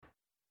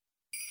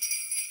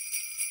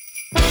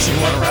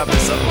want to wrap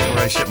this up before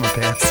I shit my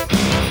pants.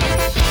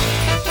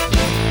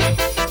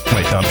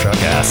 Wait, dump truck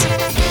ass.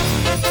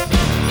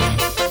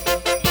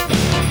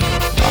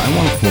 I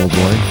want a full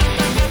boy.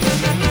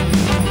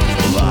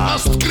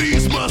 Last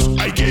Christmas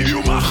I gave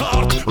you my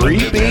heart.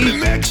 Creepy. The very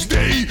next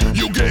day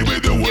you gave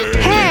it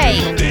away.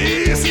 Hey!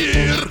 This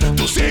year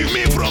to save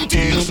me from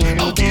tears,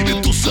 I'll give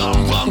it to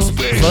someone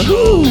special.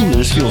 Ooh,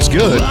 this feels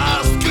good.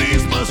 Last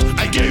Christmas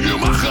I gave you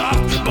my heart,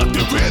 but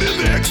the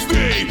very next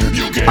day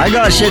you gave I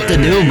got it shit to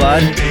away. do,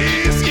 bud.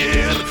 This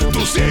year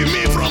to save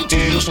me from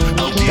tears,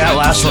 I'll give That it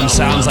last to one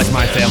sounds like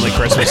my family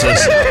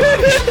Christmases.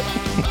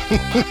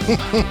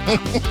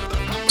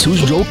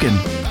 Who's joking?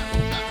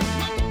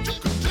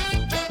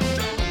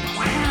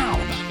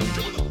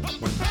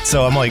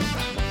 So I'm like,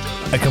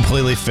 I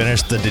completely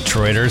finished the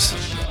Detroiters.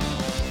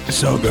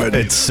 So good.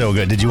 It's so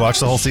good. Did you watch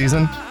the whole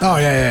season? Oh,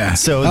 yeah.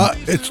 So-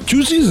 it's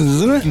 2 seasons,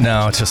 isn't it?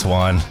 No, it's just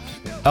one.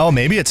 Oh,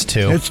 maybe it's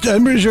two.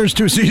 I'm pretty sure it's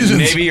 2 seasons.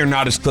 Maybe you're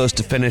not as close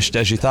to finished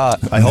as you thought.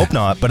 I hope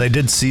not, but I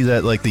did see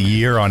that like the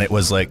year on it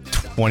was like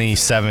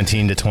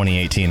 2017 to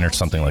 2018 or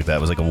something like that.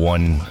 It was like a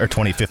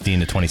 2015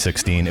 to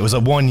 2016. It was a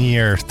 1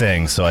 year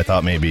thing, so I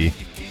thought maybe.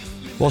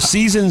 Well,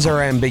 seasons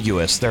are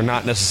ambiguous. They're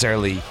not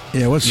necessarily.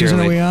 Yeah, what season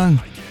are yearly. we on?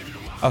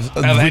 Of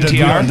We don't-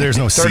 NTR? there's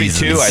no 32,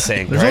 seasons. I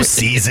think. There's no right?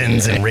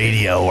 seasons in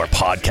radio or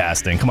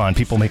podcasting. Come on,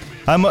 people make.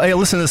 I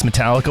listen to this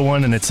Metallica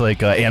one, and it's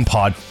like and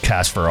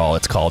Podcast for All.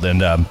 It's called, and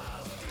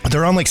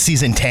they're on like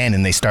season 10,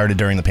 and they started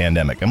during the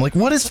pandemic. I'm like,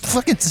 what is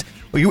fucking?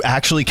 Are you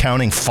actually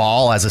counting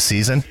fall as a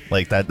season?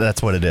 Like that?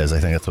 That's what it is. I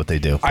think that's what they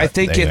do. I But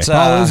think anyway. it's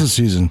Oh, it is a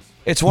season.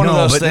 it's one of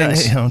No, those but,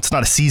 things. you know, it's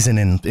not a season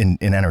in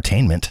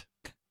entertainment.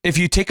 If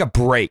you take a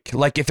break,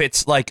 like if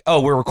it's like,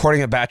 oh, we're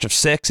recording a batch of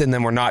 6 and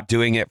then we're not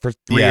doing it for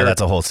 3 Yeah, or-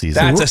 that's a whole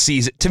season. That's a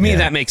season. To me, Yeah.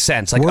 that makes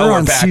sense. Like, We're oh,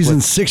 on we're back season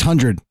with-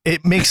 600.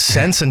 It makes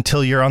sense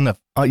until you're on the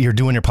you're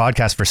doing your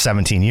podcast for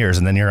 17 years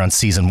and then you're on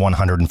season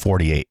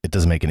 148. It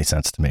doesn't make any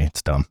sense to me.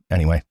 It's dumb.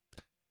 Anyway,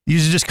 you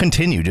should just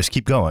continue. Just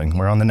keep going.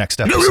 We're on the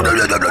next episode.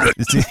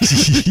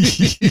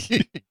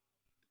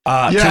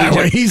 Yeah,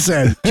 what he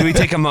said. Can we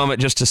take a moment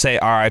just to say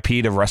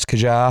R.I.P. to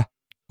Ruskaja,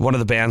 one of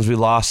the bands we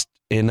lost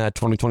in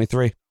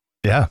 2023?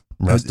 Yeah.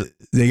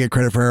 They get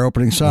credit for our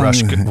opening song.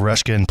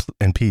 Rushka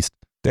and Peace.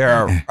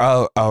 They're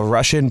a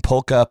Russian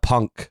polka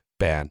punk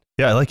band.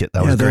 Yeah, I like it.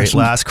 That Yeah, was there's great. some-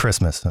 Last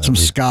Christmas. Some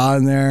ska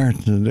in there.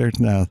 There's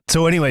no.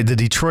 So anyway, the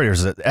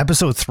Detroiters,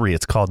 episode 3,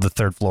 it's called The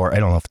Third Floor. I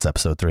don't know if it's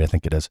episode 3. I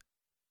think it is.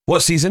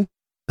 What season?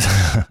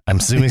 I'm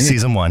assuming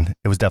season 1.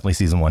 It was definitely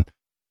season 1.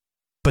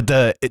 But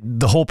the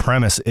whole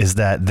premise is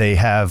that they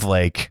have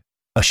like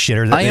a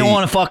shitter that I they didn't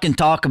want to fucking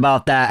talk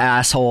about that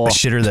asshole. a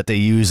shitter that they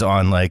use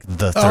on like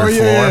the third Oh,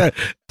 yeah.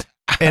 floor.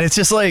 And it's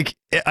just like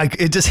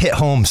it just hit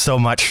home so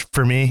much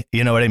for me.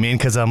 You know what I mean?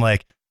 Because I'm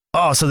like,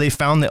 oh, so they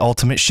found the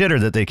ultimate shitter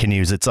that they can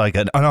use. It's like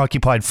an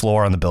unoccupied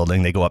floor on the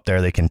building. They go up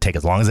there. They can take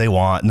as long as they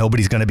want.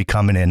 Nobody's going to be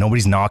coming in.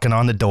 Nobody's knocking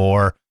on the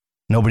door.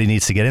 Nobody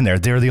needs to get in there.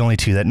 They're the only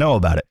two that know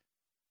about it.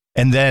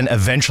 And then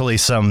eventually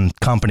some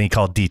company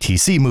called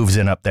DTC moves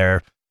in up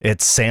there.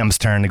 It's Sam's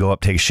turn to go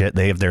up, take shit.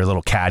 They have their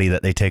little caddy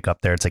that they take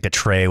up there. It's like a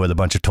tray with a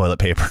bunch of toilet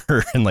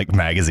paper and like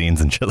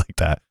magazines and shit like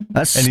that.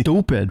 That's And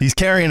stupid. He's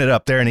carrying it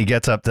up there, and he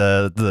gets up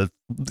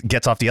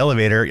gets off the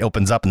elevator. He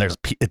opens up, and there's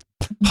it's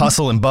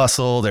hustle and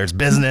bustle. There's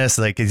business.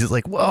 Like he's just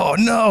like, whoa,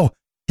 no.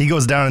 He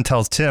goes down and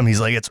tells Tim. He's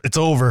like, it's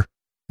over,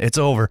 it's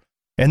over.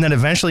 And then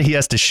eventually he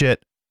has to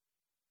shit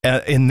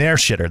in their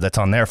shitter that's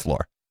on their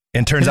floor.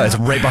 And turns out it's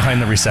right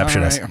behind the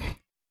receptionist. All right.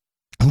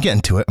 I'm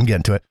getting to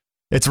it.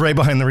 It's right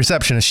behind the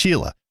receptionist,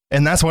 Sheila.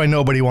 And that's why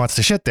nobody wants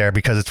to shit there,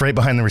 because it's right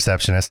behind the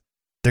receptionist.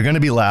 They're going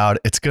to be loud.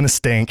 It's going to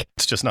stink.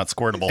 It's just not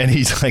squirtable. And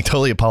he's like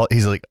totally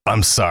he's like,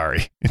 I'm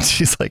sorry. And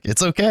she's like,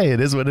 it's okay. It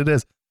is what it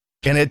is.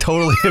 And it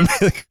totally,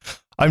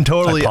 I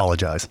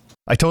apologize.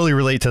 I totally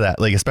relate to that.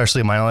 Like,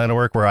 especially in my line of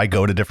work where I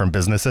go to different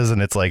businesses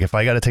and it's like, if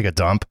I got to take a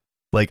dump,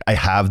 like I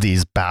have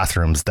these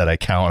bathrooms that I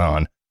count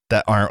on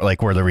that aren't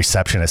like where the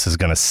receptionist is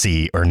going to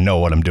see or know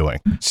what I'm doing.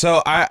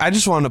 So I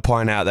just wanted to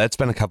point out that it's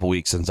been a couple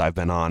weeks since I've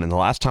been on, and the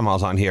last time I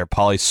was on here,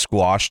 Paulie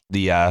squashed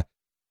the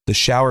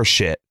shower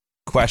shit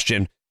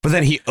question, but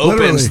then he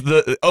opens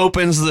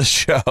the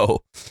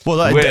show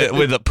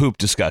with a poop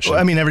discussion. Well,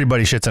 I mean,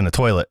 everybody shits in the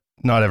toilet.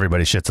 Not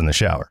everybody shits in the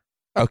shower.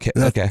 Okay.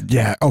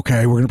 Yeah,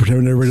 okay. We're going to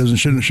pretend everybody doesn't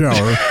shit in the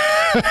shower.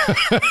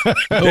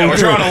 Yeah, we're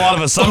drawing a lot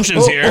of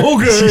assumptions here.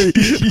 Okay.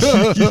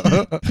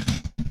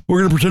 We're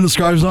going to pretend the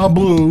sky's not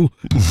blue.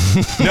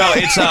 No,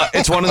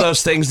 it's one of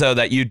those things though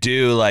that you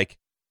do. Like,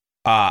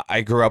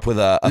 I grew up with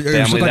a Are you still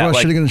family talking that about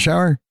like shitting in the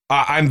shower?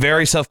 I'm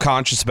very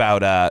self-conscious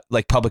about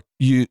like public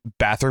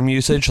bathroom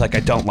usage. Like,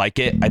 I don't like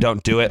it. I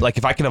don't do it. Like,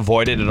 if I can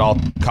avoid it at all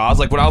costs.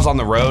 Like, when I was on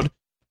the road,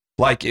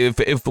 like if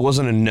it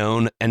wasn't a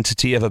known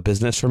entity of a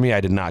business for me,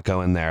 I did not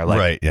go in there. Like,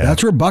 Right. Yeah.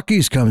 That's where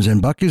Buc-ee's comes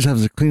in. Buc-ee's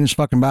has the cleanest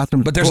fucking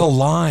bathroom. But there's a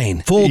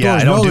line. full Yeah,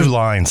 doors. I don't No, do there's-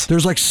 lines.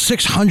 There's like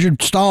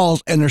 600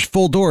 stalls and there's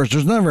full doors.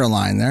 There's never a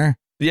line there.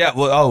 Yeah.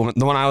 Well,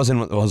 the one I was in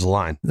was a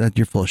line. That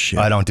you're full of shit.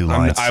 I don't do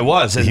lines. I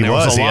was, and He there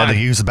was a He had line. to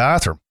use the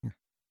bathroom.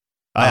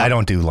 I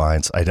don't do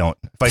lines. I don't.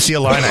 If I see a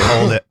line, I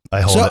hold it.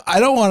 I hold So it. I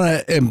don't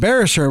want to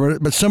embarrass her,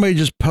 but somebody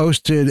just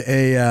posted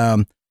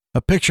a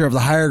picture of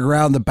the Higher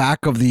Ground, the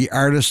back of the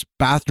artist's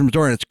bathroom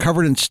door, and it's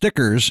covered in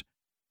stickers.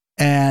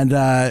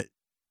 And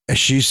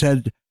she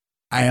said,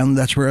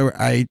 that's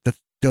the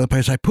only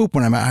place I poop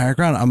when I'm at Higher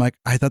Ground. I'm like,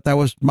 I thought that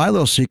was my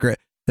little secret.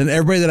 Then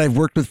everybody that I've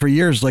worked with for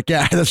years is like,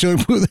 yeah, that's the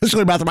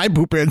only bathroom I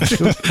poop in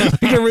too.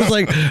 Like, everybody's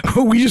like,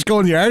 oh, we just go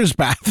in the artist's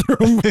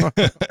bathroom.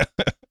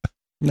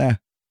 Nah.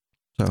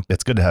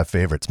 It's good to have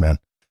favorites, man.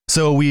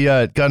 So we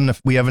have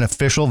an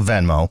official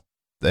Venmo.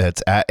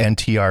 It's at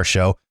NTR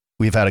Show.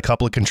 We've had a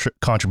couple of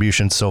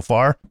contributions so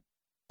far,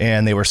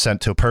 and they were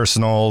sent to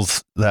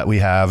personals that we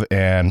have.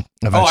 And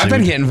I've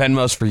been getting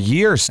Venmos for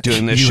years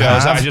doing this show.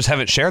 So I just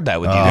haven't shared that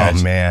with you guys.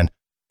 Oh man.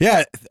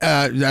 Yeah,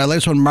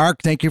 last one,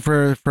 Mark. Thank you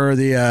for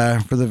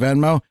the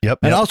Venmo. Yep.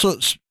 And also,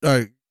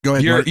 go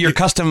ahead. Your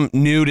custom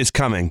nude is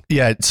coming.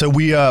 Yeah. So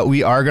we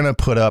are gonna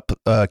put up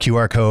a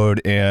QR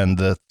code and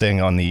the thing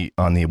on the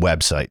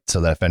website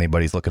so that if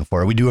anybody's looking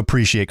for it, we do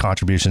appreciate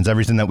contributions.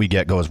 Everything that we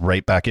get goes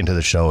right back into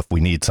the show. If we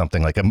need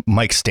something like a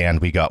mic stand,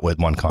 we got with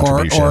one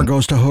contribution, or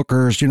goes to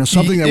hookers.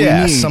 Something that we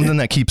need. Something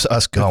that keeps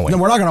us going. No,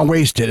 we're not gonna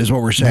waste it, is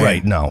what we're saying.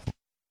 Right? No.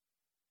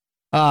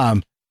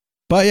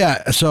 But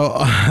yeah, so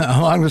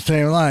along the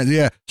same lines,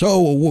 yeah.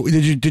 So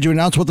did you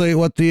announce what the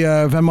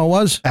Venmo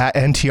was? At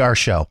NTR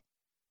Show.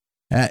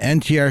 At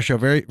NTR Show,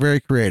 very very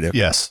creative.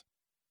 Yes.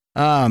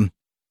 So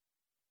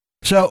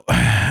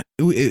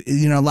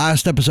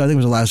last episode, I think it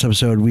was the last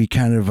episode, we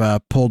kind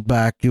of pulled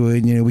back.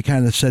 We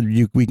kind of said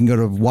we can go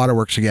to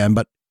Waterworks again,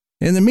 but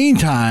in the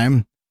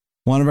meantime,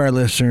 one of our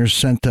listeners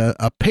sent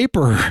a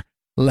paper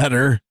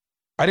letter.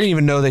 I didn't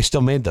even know they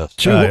still made those.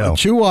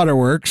 To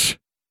Waterworks.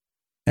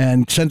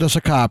 And sent us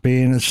a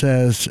copy, and it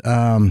says,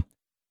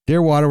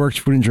 Dear Waterworks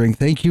Food and Drink,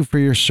 thank you for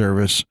your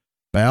service.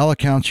 By all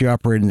accounts, you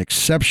operate an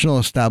exceptional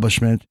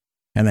establishment,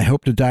 and I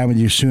hope to dine with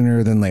you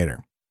sooner than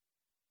later.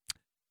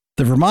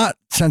 The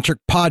Vermont-centric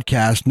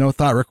podcast, No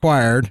Thought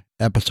Required,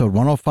 episode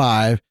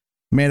 105,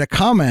 made a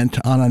comment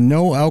on a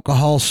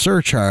no-alcohol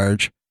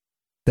surcharge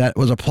that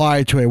was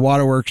applied to a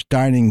Waterworks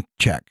dining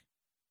check.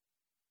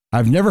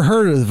 I've never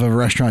heard of a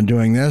restaurant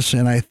doing this,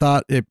 and I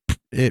thought it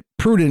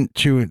prudent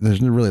to, there's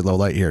a really low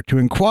light here, to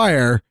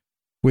inquire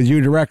with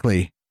you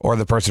directly. Or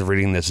the person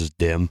reading this is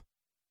dim.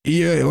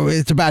 Yeah,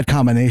 it's a bad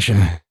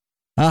combination.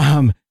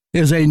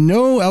 Is a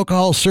no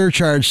alcohol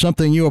surcharge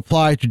something you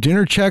apply to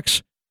dinner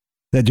checks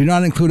that do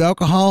not include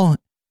alcohol?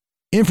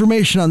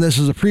 Information on this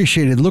is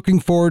appreciated.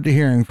 Looking forward to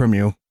hearing from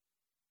you.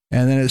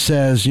 And then it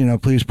says,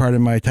 please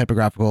pardon my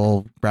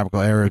graphical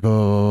errors, blah,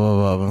 blah,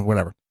 blah, blah,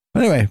 whatever.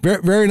 But anyway,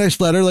 very, very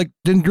nice letter. Like,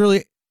 didn't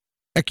really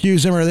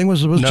accuse them or anything.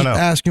 Was just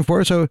asking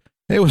for it. So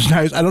it was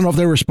nice. I don't know if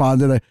they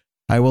responded.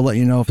 I will let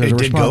you know if there's a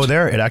response. It did go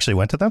there? It actually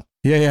went to them?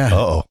 Yeah, yeah.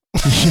 Uh-oh.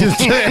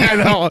 I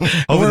know.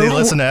 Hopefully they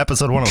listened to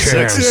episode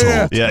 106.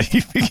 Yeah.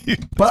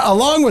 But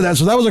along with that,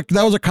 so that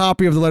was a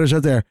copy of the letters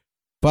out there.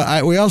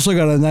 But we also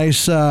got a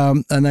nice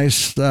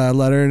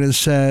letter, and it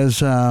says,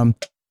 to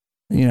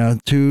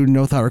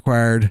No Thought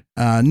Required.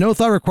 No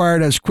Thought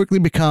Required has quickly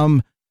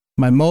become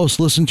my most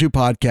listened to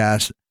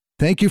podcast.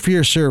 Thank you for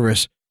your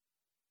service.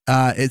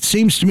 It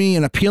seems to me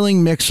an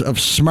appealing mix of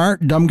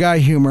smart, dumb guy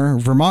humor,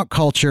 Vermont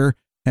culture,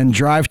 and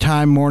drive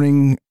time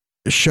morning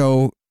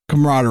show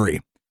camaraderie.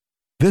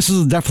 This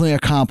is definitely a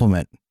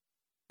compliment.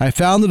 I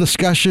found the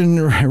discussion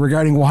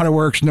regarding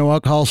Waterworks no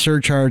alcohol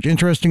surcharge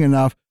interesting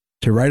enough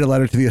to write a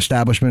letter to the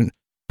establishment.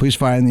 Please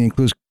find the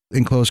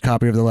enclosed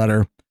copy of the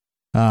letter.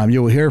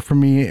 You will hear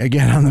from me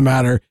again on the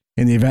matter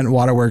in the event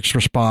Waterworks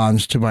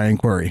responds to my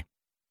inquiry.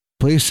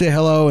 Please say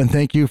hello and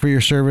thank you for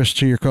your service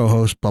to your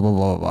co-host, blah, blah,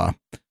 blah, blah, blah.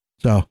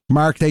 So,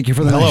 Mark, thank you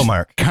for the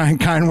Mark.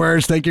 Kind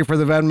words. Thank you for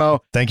the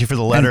Venmo. Thank you for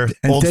the letter.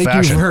 And Old thank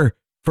fashioned. you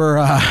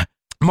for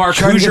Mark,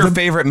 who's your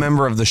favorite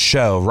member of the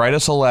show? Write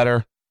us a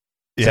letter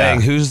saying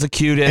who's the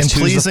cutest, and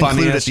who's please the funniest.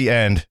 include at the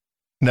end.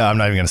 No, I'm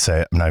not even going to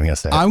say it.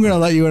 I'm going to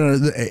let you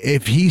know.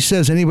 If he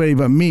says anybody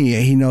but me,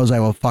 he knows I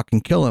will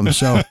fucking kill him.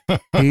 So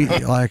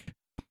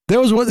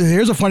here's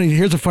a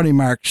funny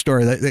Mark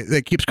story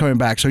that keeps coming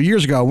back. So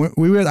years ago, I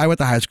went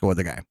to high school with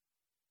the guy.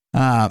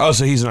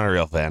 So he's not a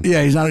real fan.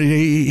 Yeah, he's not.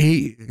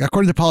 He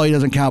according to Paulie, he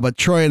doesn't count, but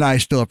Troy and I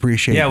still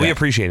appreciate. Yeah, that. we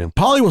appreciate him.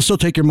 Paulie will still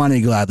take your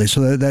money gladly.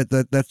 So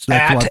that's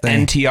at one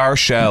thing. NTR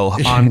Show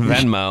on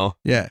Venmo.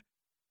 Yeah.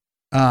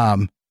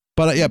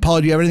 But yeah,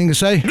 Paulie, do you have anything to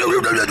say?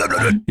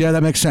 Yeah,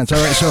 that makes sense. All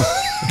right, so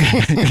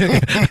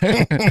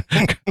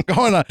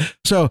going on.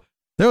 So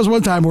there was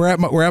one time we're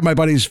at my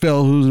buddy's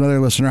Phil, who's another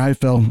listener. Hi,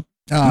 Phil.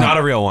 Not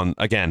a real one.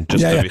 Again,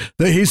 just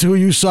he's who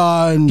you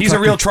saw. And he's a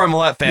real Troy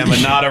Millette fan,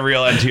 but not a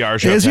real NTR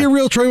Show. Is he a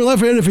real Troy Millette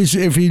fan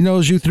if he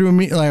knows you through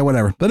me, like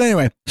whatever? But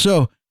anyway,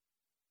 so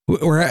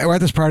we're at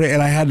this party,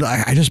 and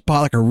I just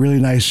bought like a really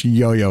nice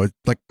yo-yo,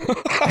 like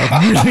a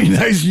really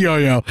nice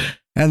yo-yo,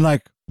 and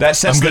like that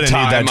sets I'm the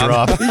time. Need that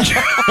drop.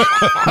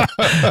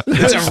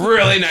 It's a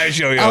really nice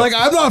yo-yo.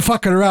 I'm not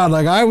fucking around.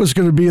 Like I was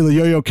gonna be the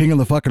yo-yo king of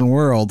the fucking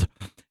world,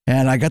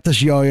 and I got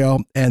this yo-yo,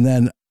 and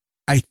then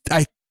I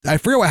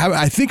forget what happened.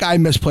 I think I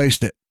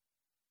misplaced it,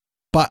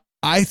 but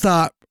I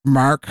thought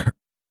Mark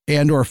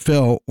and or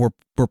Phil were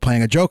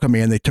playing a joke on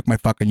me, and they took my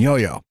fucking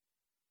yo-yo.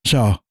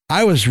 So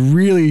I was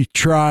really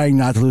trying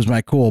not to lose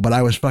my cool, but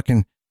I was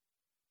a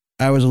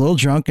little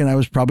drunk, and I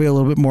was probably a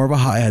little bit more of a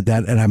hothead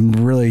then, and I'm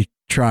really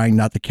trying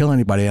not to kill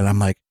anybody. And I'm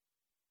like,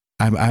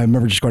 I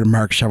remember just going to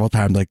Mark several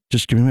times, like,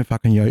 just give me my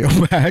fucking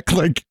yo-yo back.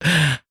 Like,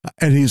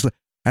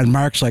 and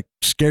Mark's like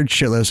scared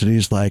shitless, and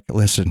he's like,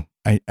 listen,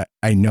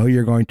 I know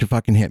you're going to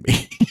fucking hit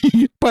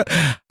me, but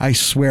I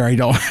swear I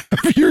don't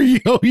have your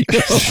yo-yo.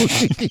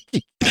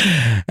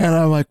 And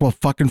I'm like, well,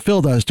 fucking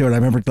Phil does too. And I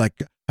remember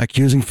like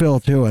accusing Phil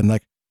too. And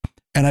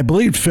I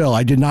believed Phil.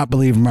 I did not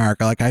believe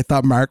Mark. Like, I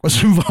thought Mark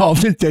was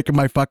involved in taking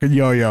my fucking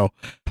yo-yo.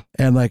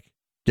 And like,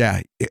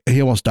 yeah,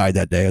 he almost died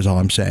that day is all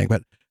I'm saying.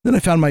 But then I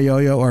found my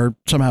yo-yo, or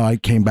somehow I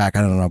came back.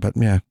 I don't know, but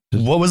yeah.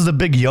 What was the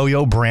big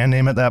yo-yo brand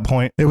name at that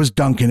point? It was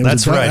Duncan.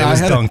 That's right. It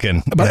was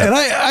Duncan. And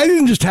I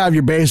didn't just have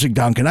your basic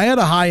Duncan. I had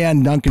a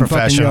high-end Duncan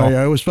fucking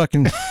yo-yo. It was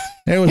fucking,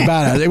 it was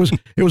badass.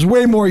 It was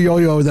way more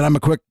yo-yo than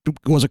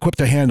was equipped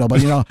to handle.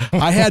 But, you know,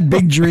 I had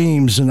big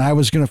dreams, and I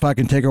was going to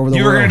fucking take over the world.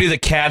 You were going to do the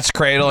cat's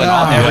cradle and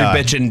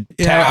every bitch in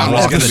town.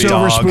 Yeah, the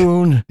silver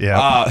spoon.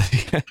 Yeah.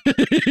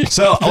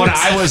 So when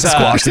I was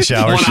squash the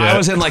shower shit. I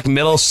was in like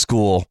middle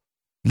school,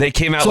 they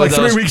came out so with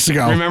like those. 3 weeks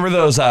ago. Remember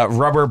those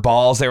rubber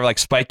balls? They were like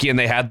spiky, and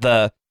they had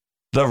the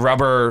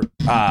rubber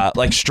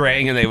like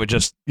string, and they would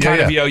just kind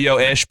of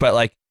yo-yo-ish, but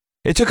like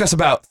it took us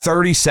about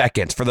 30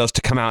 seconds for those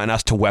to come out and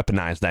us to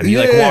weaponize them. You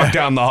like walk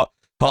down the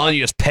hall and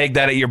you just peg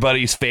that at your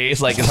buddy's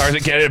face, like as hard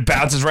as it can, it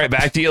bounces right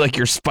back to you like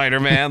you're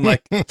Spider-Man.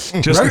 Like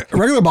just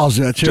regular balls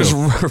do that too. Just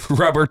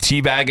rubber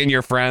teabagging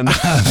your friends.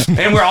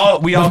 And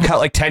we all cut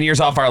like 10 years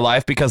off our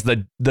life because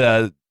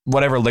the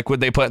whatever liquid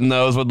they put in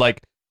those would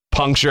like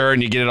puncture,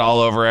 and you get it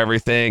all over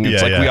everything.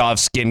 It's we all have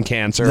skin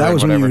cancer. That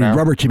was when you now.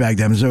 rubber teabagged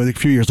them. So a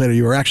few years later,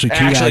 you were actually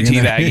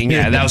teabagging.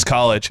 Yeah, that was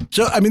college.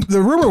 So I mean,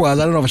 the rumor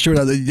was, I don't know if it's true or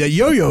not, the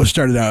yo-yo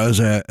started out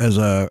as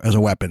a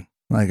weapon.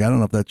 Like, I don't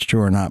know if that's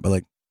true or not, but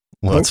like,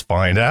 let's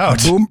find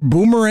out.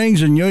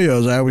 Boomerangs and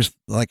yo-yos, I always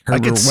like heard I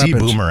could see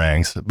weapons.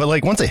 boomerangs, but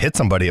like once it hit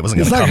somebody, it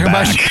wasn't going to come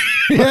back.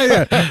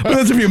 Yeah. But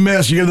that's if you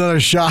miss, you get another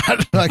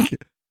shot. Like,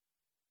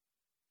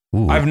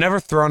 I've never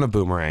thrown a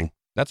boomerang.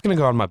 That's going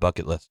to go on my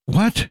bucket list.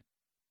 What?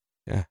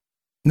 Yeah.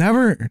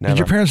 Never? Did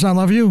your parents not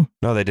love you?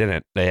 No, they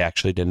didn't. They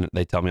actually didn't.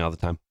 They tell me all the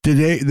time. Did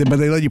they? But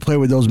they let you play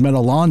with those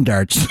metal lawn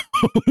darts.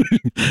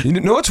 You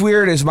know what's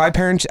weird is my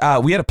parents,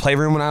 we had a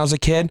playroom when I was a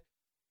kid,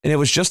 and it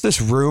was just this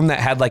room that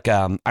had like,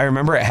 I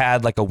remember it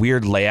had like a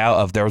weird layout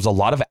of, there was a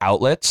lot of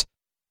outlets,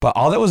 but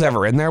all that was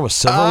ever in there was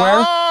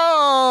silverware.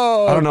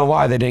 Oh! I don't know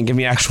why they didn't give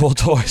me actual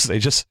toys. They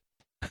just.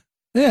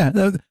 Yeah,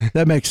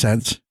 that makes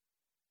sense.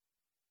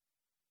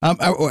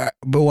 But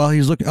while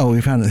he's looking, we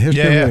found the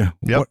history. Yeah.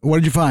 Yep. What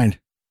did you find?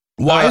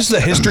 Why is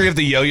the history of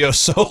the yo-yo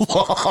so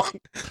long?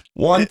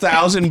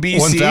 1000 BC?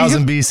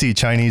 1000 BC,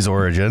 Chinese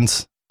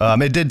origins.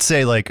 It did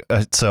say like,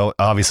 so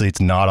obviously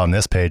it's not on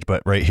this page,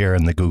 but right here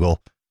in the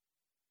Google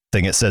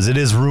thing, it says it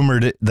is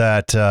rumored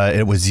that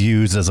it was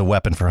used as a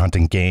weapon for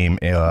hunting game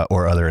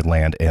or other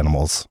land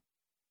animals.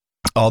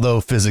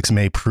 Although physics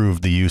may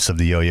prove the use of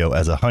the yo-yo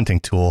as a hunting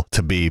tool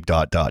to be ...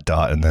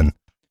 And then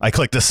I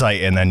clicked the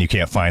site, and then you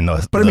can't find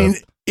those. But I mean,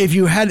 if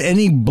you had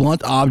any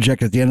blunt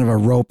object at the end of a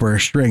rope or a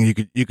string,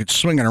 you could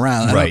swing it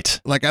around.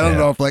 Right. I don't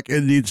know if like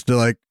it needs to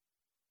like.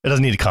 It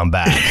doesn't need to come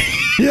back.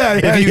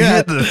 If you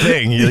hit the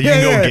thing, you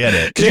can go get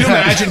it. Can you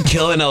imagine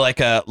killing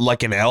like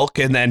an elk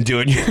and then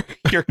doing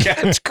your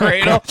cat's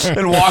cradle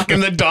and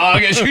walking the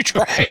dog as you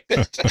try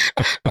it?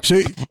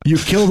 So you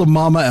kill the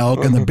mama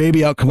elk and the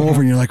baby elk come over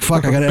and you're like,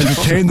 fuck, I gotta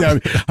entertain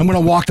them. I'm gonna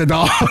walk the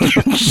dog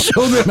and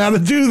show them how to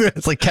do this.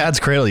 It's like cat's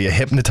cradle. You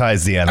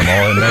hypnotize the animal,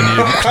 and then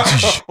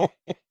you.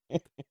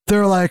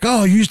 They're like,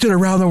 oh, you just did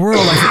around the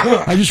world.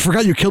 Like, I just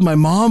forgot you killed my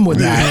mom with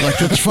that. Like,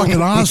 that's fucking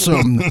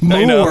awesome.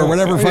 Moo or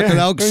whatever fucking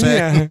elk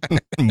say.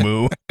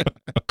 Moo.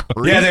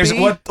 Yeah, there's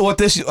what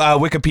this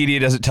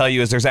Wikipedia doesn't tell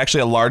you is there's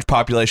actually a large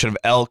population of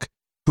elk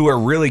who are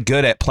really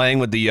good at playing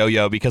with the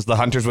yo-yo because the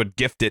hunters would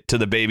gift it to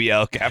the baby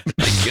elk after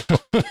they kill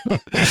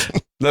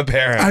the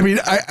parent. I mean,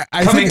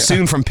 I coming think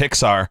soon from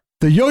Pixar.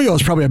 The yo-yo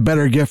is probably a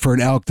better gift for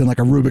an elk than like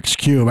a Rubik's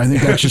Cube. I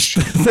think that's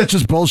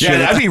just bullshit. Yeah,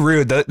 that'd be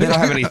rude. They don't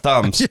have any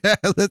thumbs. Yeah,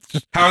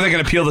 how are they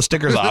going to peel the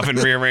stickers off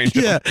and rearrange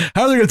them? Yeah,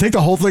 how are they going to take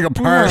the whole thing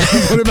apart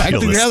and put it back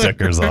Peel together? The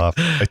stickers off.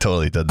 I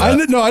totally did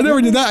that. I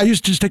never did that. I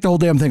used to just take the whole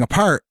damn thing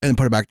apart and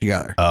put it back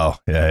together. Oh,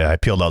 yeah. I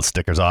peeled all the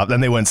stickers off. Then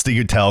they went,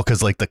 you could tell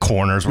because like the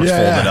corners were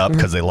folded up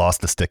because they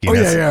lost the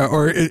stickiness. Oh, yeah.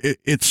 Or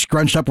it's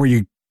scrunched up where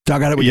you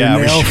dug at it with your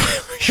nail.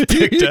 You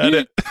picked at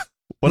it.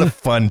 What a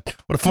fun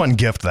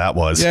gift that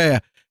was. Yeah.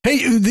 Hey,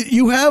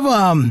 you have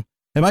am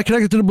I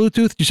connected to the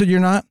Bluetooth? You said you're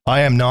not? I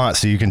am not,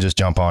 so you can just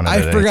jump on it.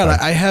 I forgot.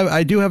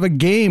 I do have a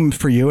game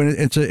for you, and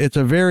it's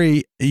a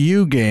very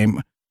you game.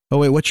 Oh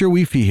wait, what's your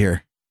Wi-Fi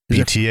here?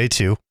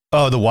 BTA2.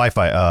 Oh, the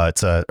Wi-Fi. It's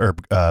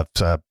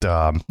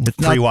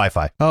free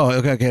Wi-Fi. Oh,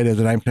 okay, it is,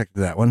 and I'm connected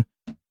to that one.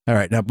 All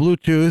right, now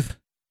Bluetooth,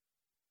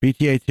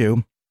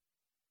 BTA2.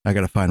 I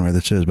gotta find where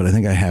this is, but I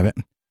think I have it.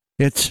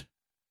 It's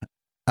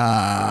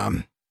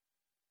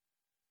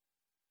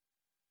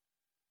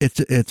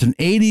it's an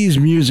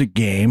 80s music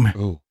game.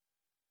 Ooh.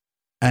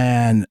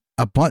 And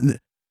a bunch.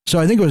 So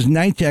I think it was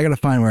 19. I got to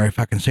find where I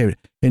fucking saved it.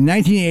 In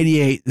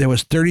 1988, there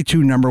was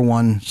 32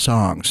 #1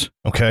 songs.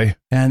 Okay.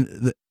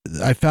 And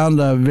I found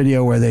a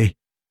video where they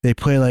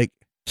play like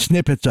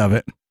snippets of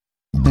it.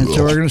 And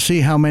so we're going to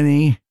see how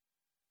many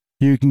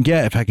you can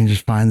get if I can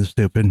just find the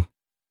stupid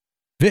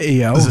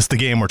video. Is this the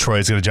game where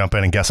Troy's going to jump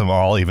in and guess them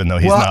all, even though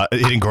he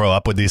didn't grow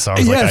up with these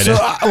songs like I did?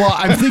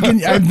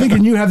 I'm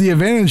thinking you have the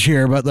advantage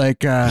here, but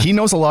like he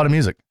knows a lot of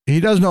music. He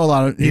does know a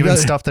lot of even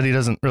stuff that he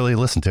doesn't really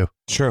listen to.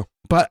 True.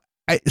 But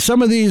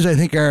some of these I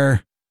think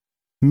are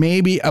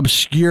maybe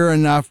obscure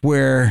enough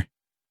where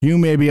you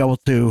may be able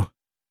to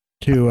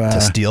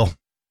steal.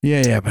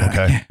 Yeah, but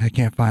okay. I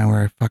can't find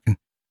where I fucking.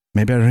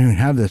 Maybe I don't even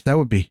have this. That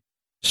would be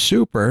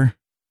super.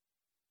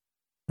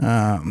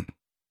 I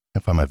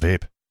find my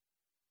vape.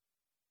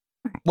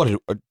 What did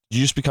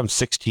you just become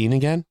 16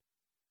 again?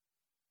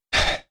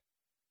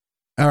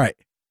 All right,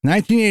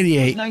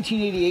 1988.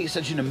 1988 is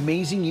such an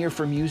amazing year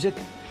for music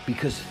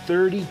because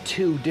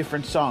 32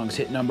 different songs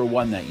hit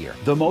 #1 that year.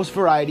 The most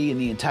variety in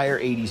the entire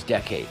 80s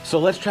decade. So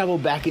let's travel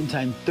back in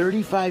time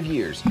 35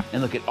 years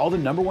and look at all the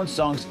 #1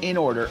 songs in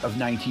order of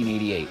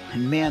 1988.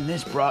 And man,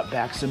 this brought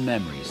back some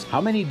memories.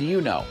 How many do you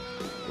know?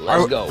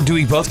 Let's go. Do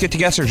we both get to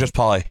guess or just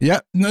Polly?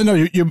 Yeah, no,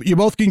 you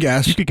both can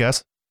guess. You could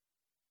guess.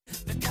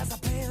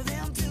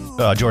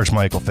 George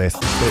Michael, Faith.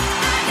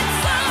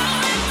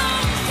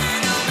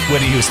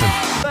 Whitney Houston.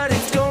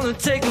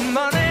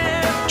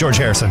 George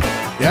Harrison.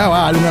 Yeah,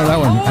 wow, I didn't know that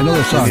one. I know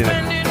the song.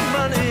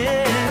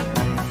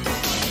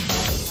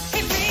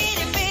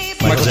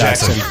 Michael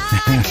Jackson.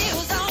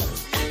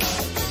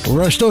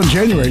 We're still in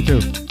January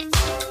too.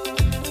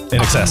 In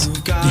Excess.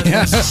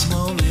 Yeah.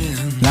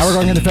 Now we're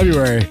going into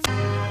February.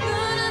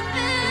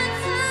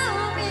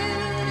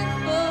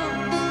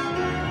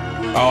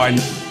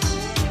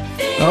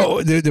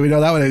 Do we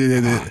know that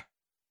one?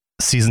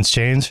 Seasons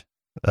Change.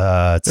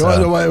 There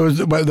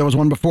was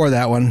one before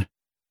that one.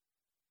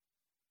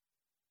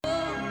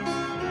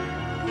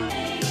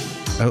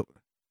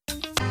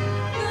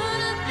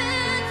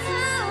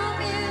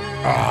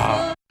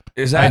 Oh.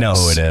 Is that? I know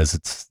who it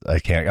is.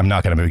 I'm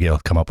not going to be able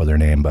to come up with her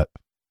name, but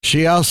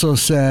she also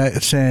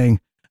sang,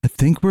 "I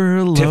think we're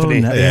alone."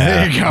 Tiffany. Yeah,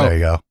 there you go. There you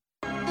go.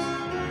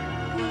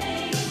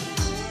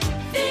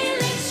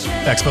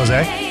 Expose.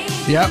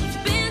 Yep.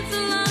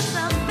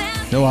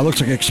 No, it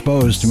looks like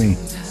Exposed to me.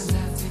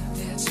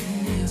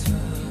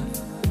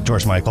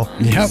 George Michael.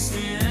 Yep.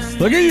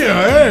 Look at you.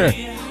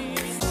 Hey.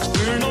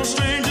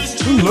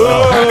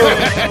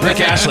 Rick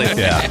Astley.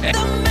 Yeah.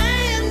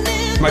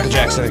 Michael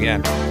Jackson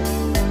again.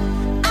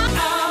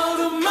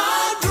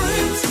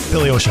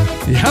 Billy Ocean.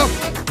 Yep.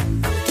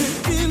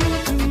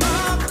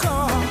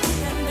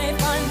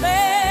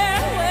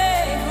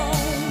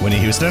 Winnie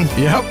Houston.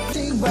 Yep.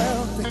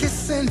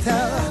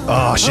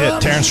 Oh shit,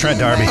 Terrence Trent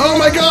D'Arby. Oh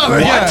my God.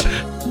 What? Yeah.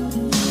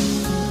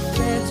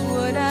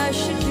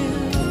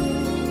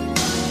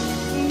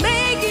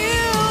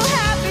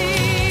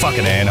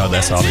 Fucking A, I know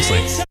this, obviously.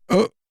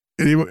 Oh,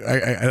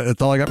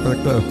 that's all I got for the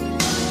clue.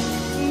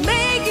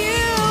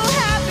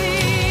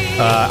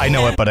 I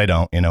know it, but I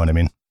don't. You know what I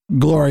mean?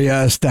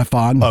 Gloria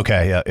Estefan.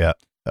 Okay, yeah.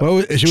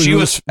 She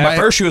was at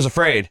first she was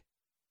afraid.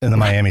 In the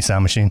Miami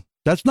Sound Machine.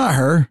 That's not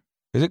her.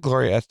 Is it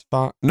Gloria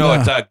Estefan? No,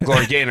 it's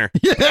Gloria Gaynor.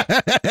 Yeah.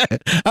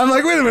 I'm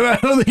like, wait a minute. I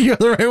don't think you got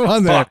the right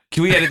one there. Fuck.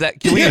 Can we edit that?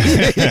 Can we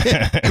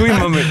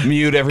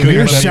mute everything? Can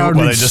You're what I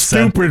sounding just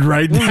said? stupid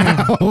right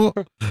now.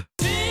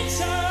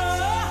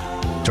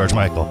 George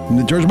Michael.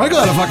 George Michael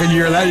had a fucking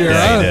year that year.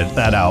 Yeah, huh? he did.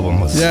 That album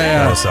was,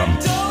 Yeah. that was something.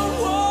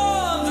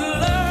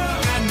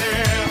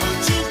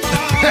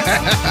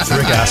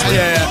 Rick Astley.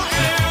 Yeah.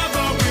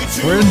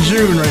 We're in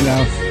June right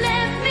now.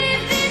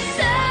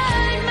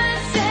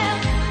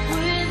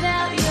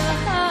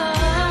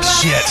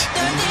 Shit.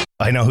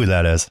 I know who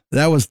that is.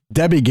 That was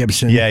Debbie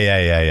Gibson.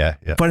 Yeah.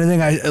 Funny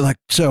thing, I like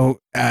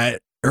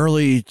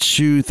early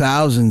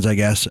 2000s, I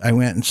guess, I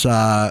went and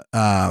saw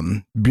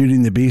Beauty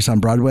and the Beast on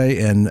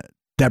Broadway, and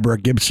Deborah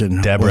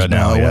Gibson. Deborah was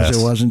now, Belle. yes.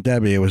 It wasn't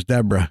Debbie. It was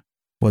Deborah.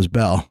 Was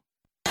Belle.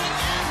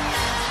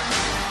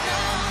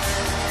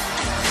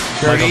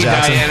 Michael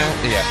Jackson. Diana.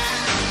 Yeah.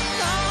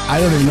 I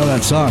don't even know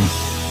that song.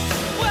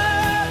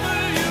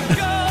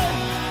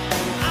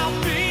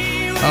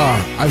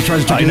 Oh, I was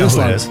trying to I do know this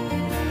who one. it is.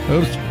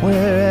 Oops.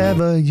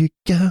 Wherever you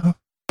go.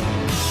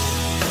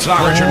 It's not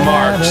Richard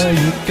Marx.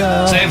 Wherever you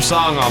go, Same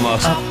song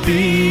almost. I'll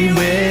be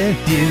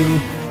with you.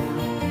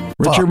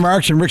 Richard Fuck.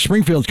 Marx and Rick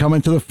Springfield's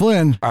coming to the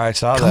Flynn. I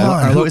saw Come that. on,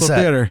 Our who local is that?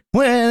 theater.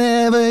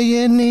 Whenever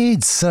you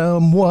need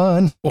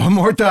someone, One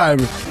more time.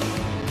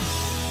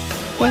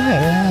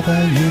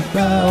 wherever you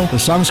go. The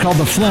song's called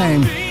The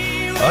Flame.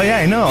 Oh yeah,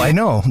 I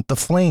know. The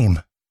Flame.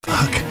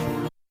 Fuck.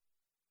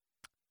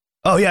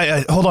 Oh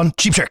yeah. Hold on.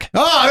 Cheap Trick.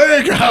 Oh,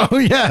 there you go.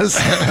 Yes.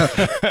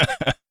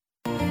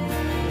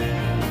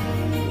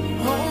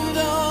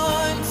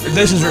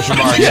 This is Richard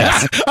Marx.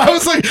 Yes. I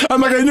was like, I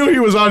knew he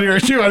was on here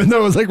too. I didn't know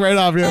it was like right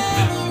off here.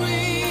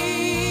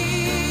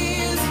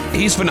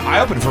 I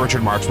opened for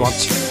Richard Marx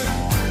once.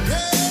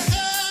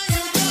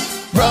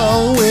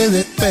 roll with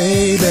it,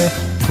 baby.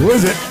 Who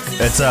is it?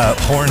 It's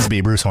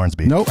Hornsby, Bruce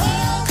Hornsby. Nope.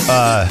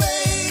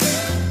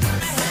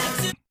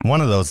 One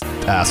of those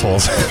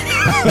assholes. Yep,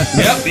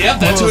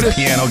 that's One who of those it is.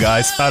 piano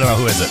guys. I don't know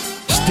who is it.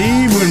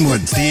 Steve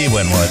Winwood. Steve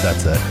Winwood.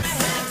 That's it.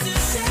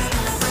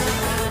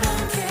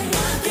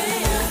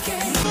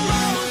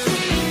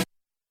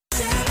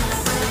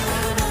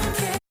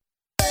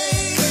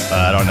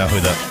 I don't know who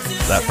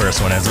that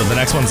first one is, but the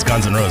next one's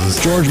Guns N' Roses.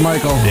 George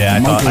Michael. Yeah,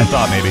 Monkey. I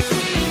thought maybe.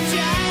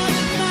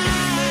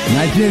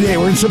 1988.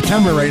 We're in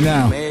September right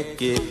now.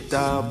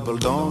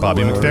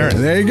 Bobby McFerrin.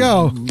 There you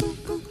go.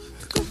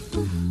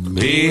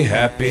 Be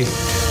happy.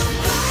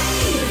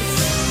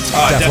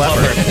 Def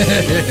Leppard.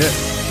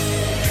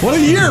 What a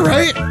year,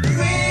 right?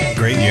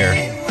 Great year.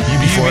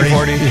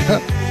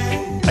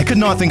 UB40. I could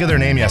not think of their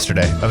name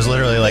yesterday. I was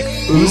literally like,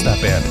 who's that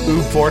band?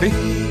 Ooh, 40?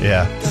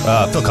 Yeah.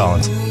 Phil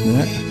Collins.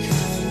 Yeah.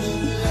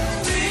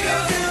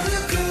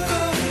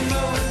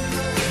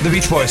 The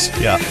Beach Boys.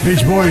 Yeah.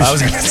 Beach Boys. I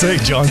was going to say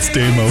John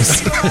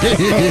Stamos.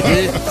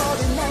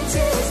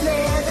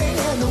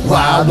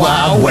 Wild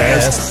Wild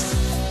West.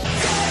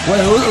 Wait,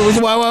 it was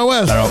Wild Wild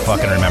West. I don't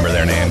fucking remember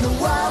their name.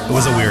 It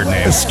was a weird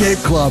name. Escape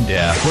Club.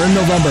 Yeah. We're in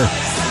November.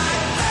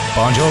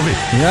 Bon Jovi.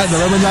 Yeah,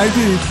 November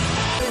 19th.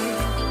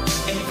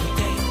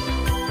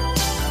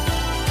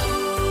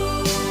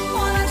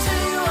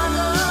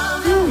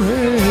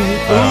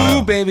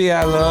 Ooh, baby,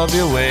 I love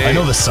your way. I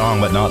know the song,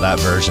 but not that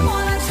version.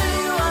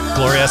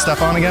 Gloria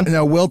Estefan again?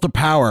 No, Will to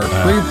Power.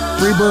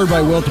 Free Bird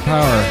by Will to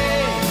Power.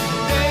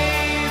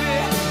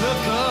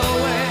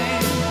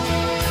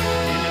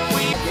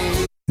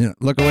 Yeah,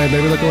 look away,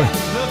 baby, look away.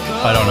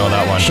 I don't know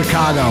that one.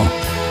 Chicago.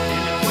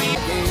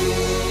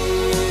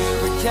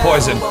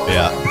 Poison.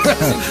 Yeah.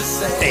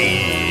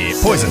 Hey,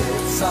 Poison.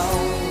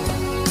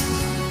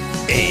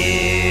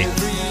 Hey.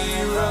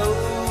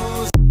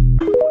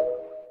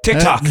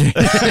 TikTok.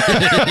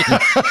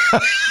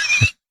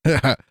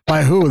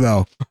 By who,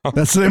 though?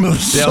 That's the name of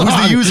the Yeah, song.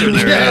 who's the user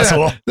there,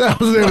 asshole? That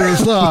was the name of the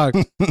song.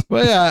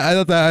 But yeah, I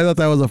thought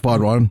that was a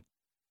fun one.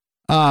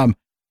 I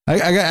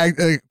got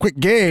a quick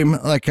game,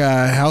 like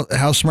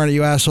how smart are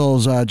you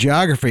assholes?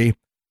 Geography.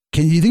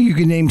 Can you think you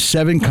can name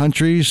 7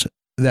 countries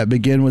that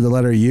begin with the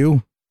letter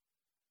U?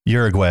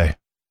 Uruguay.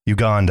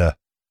 Uganda.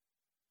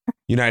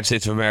 United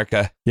States of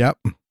America. Yep.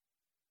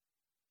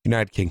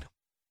 United Kingdom.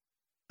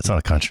 It's not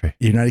a country.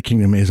 United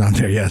Kingdom is on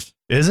there. Yes.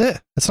 Is it?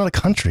 It's not a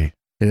country.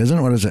 It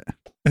isn't. What is it?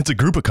 It's a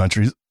group of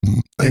countries,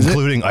 Is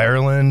including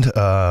Ireland,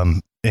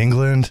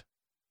 England.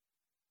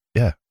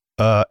 Yeah.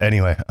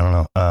 Anyway, I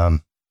don't know.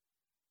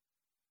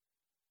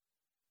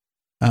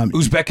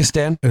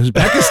 Uzbekistan.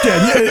 Uzbekistan.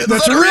 Yeah,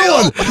 that's a real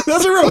one.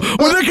 That's a real one.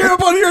 When they came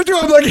up on here too,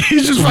 I'm like,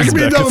 he's just fucking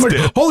me down. I'm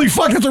like, holy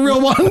fuck, that's a real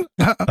one.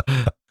 Shit.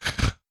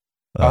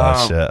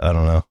 I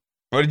don't know.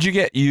 What did you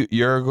get?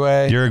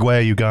 Uruguay? Uruguay,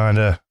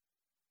 Uganda.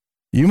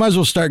 You might as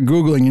well start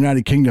Googling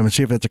United Kingdom and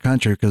see if that's a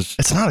country, because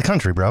It's not a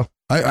country, bro.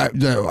 I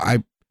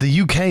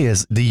The UK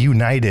is the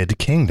United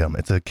Kingdom.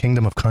 It's a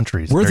kingdom of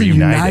countries. we're They're the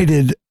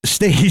United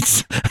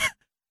States,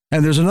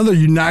 and there's another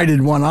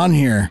United one on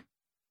here.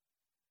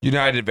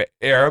 United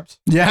Arabs.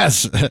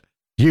 Yes,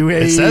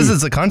 UAE. It says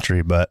it's a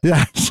country, but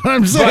Yeah, that's what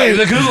I'm But saying.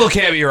 the Google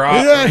can't be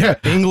wrong. Yeah.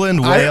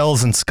 England,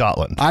 Wales, and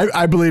Scotland,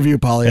 I believe you,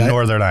 Polly. and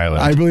Northern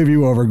Ireland. I believe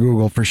you over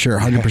Google for sure,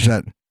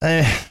 100%.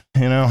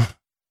 You know,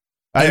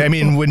 I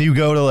mean, when you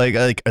go to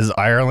like is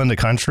Ireland a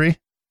country?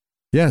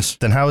 Yes.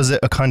 Then how is it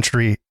a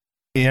country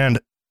and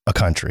a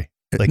country?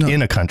 Like No.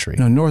 in a country?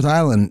 No, North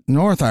Ireland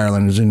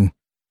is in.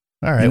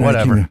 All right, United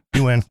whatever. Kingdom.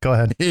 You win. Go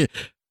ahead.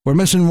 We're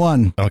missing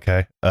one.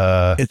 Okay.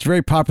 It's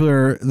very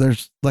popular.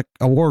 There's like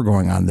a war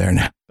going on there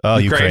now. Oh,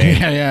 Ukraine.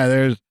 Ukraine.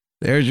 Yeah.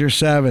 There's your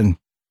 7.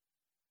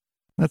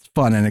 That's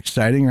fun and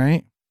exciting,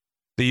 right?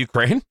 The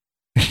Ukraine?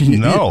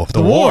 No,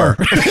 the war.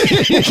 What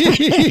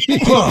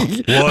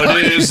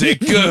is it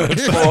good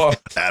for?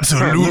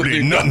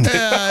 Absolutely nothing.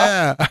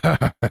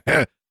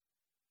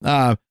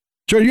 Yeah.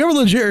 Joe, do you have a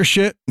legit or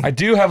shit? I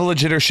do have a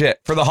legit or shit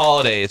for the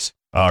holidays.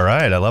 All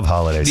right, I love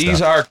holiday These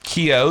stuff. are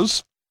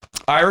Keogh's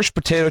Irish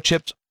potato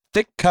chips,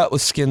 thick cut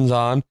with skins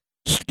on.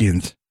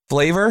 Skins.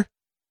 Flavor,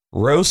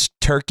 roast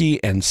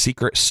turkey and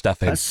secret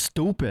stuffing. That's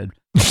stupid.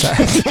 What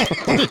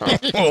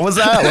was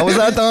that? What was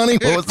that, Donnie?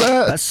 What was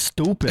that? That's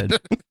stupid.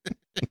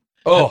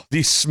 Oh,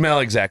 these smell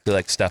exactly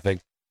like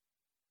stuffing.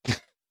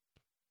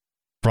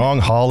 Wrong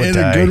holiday.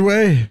 In a good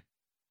way.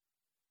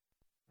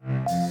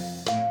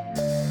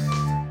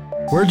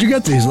 Where'd you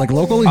get these? Like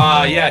locally?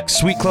 Yeah,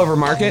 Sweet Clover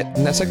Market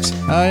in Essex.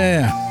 Oh,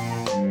 yeah.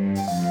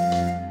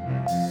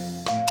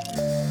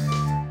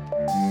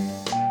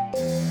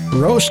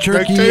 Roast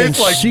turkey tastes and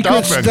like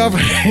secret stuffing.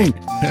 stuffing.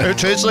 It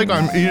tastes like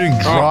I'm eating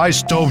dry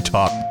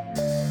stovetop.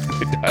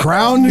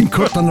 Crowned and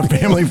cooked on the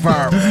family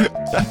farm.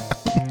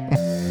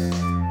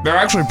 They're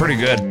actually pretty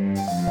good.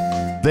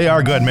 They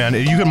are good, man.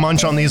 You can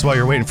munch on these while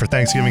you're waiting for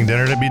Thanksgiving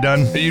dinner to be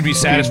done. You'd be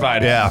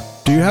satisfied. Yeah.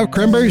 Do you have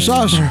cranberry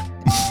sauce?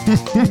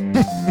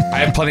 I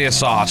have plenty of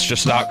sauce,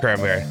 just not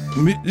cranberry.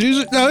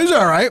 These are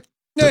all right.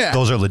 Yeah.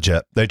 Those are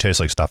legit. They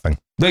taste like stuffing.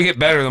 They get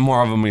better the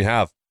more of them we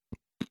have.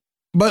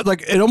 But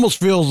like, it almost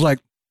feels like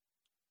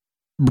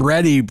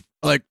bready,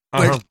 like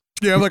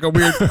you have like a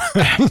weird.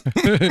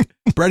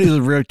 Bready is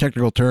a very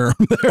technical term.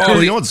 Oh,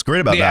 you know what's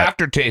great about the that?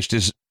 aftertaste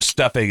is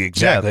stuffing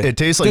exactly. Yeah, it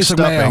tastes like Tastes like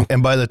stuffing, mayo.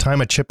 and by the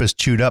time a chip is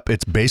chewed up,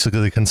 it's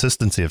basically the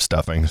consistency of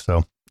stuffing.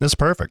 So it's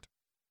perfect.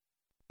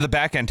 The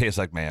back end tastes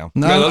like mayo.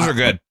 No, those are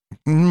good.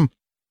 Mhm.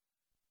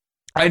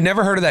 I'd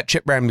never heard of that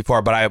chip brand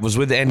before, but I was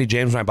with Andy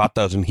James when I bought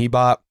those, and he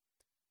bought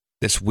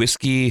this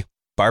whiskey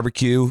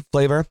barbecue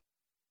flavor,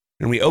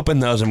 and we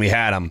opened those and we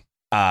had them.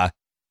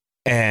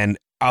 And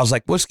I was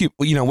like, whiskey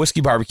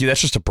barbecue,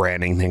 that's just a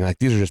branding thing. Like,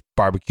 these are just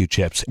barbecue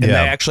chips. And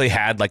Yeah. they actually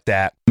had like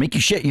that, Make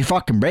you shit your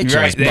fucking brakes,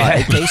 Right, they but had-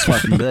 it tastes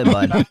fucking good,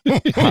 bud.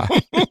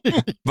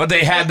 but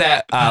they had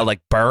that like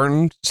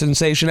burn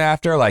sensation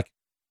after. Like,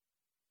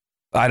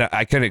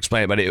 I couldn't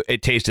explain it, but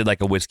it tasted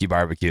like a whiskey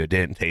barbecue. It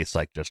didn't taste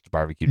like just a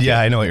barbecue chip. Yeah,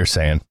 I know what you're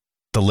saying.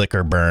 The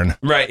liquor burn.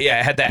 Right, yeah,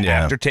 it had that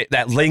Yeah. aftertaste,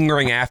 that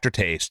lingering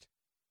aftertaste.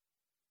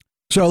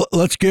 So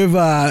let's give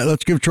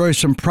Troy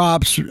some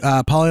props.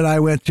 Polly and I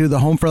went to the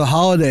Home for the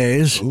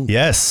Holidays.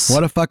 Yes.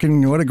 What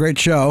a great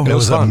show. It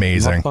was fun.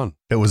 amazing. A lot of fun.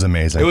 It was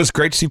amazing. It was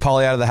great to see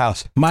Polly out of the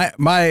house. My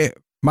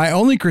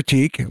only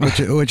critique, which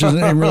isn't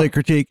even really a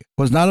critique,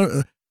 was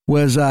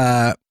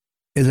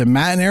is it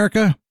Matt and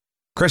Erica?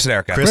 Chris and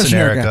Erica. Chris and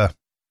Erica.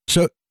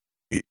 So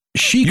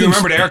she You can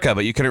remembered Erica,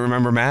 but you couldn't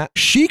remember Matt?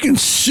 she can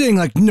sing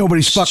like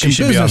nobody's fucking She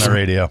should business. be on the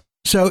radio.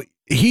 So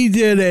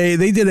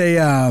they did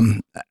a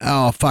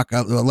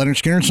Leonard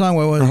Skinner song.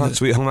 What was it?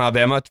 Sweet Home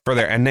Alabama for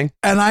their ending.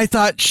 And I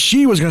thought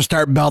she was going to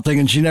start belting,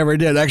 and she never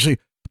did. Actually,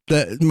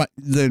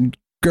 the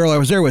girl I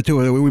was there with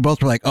too, we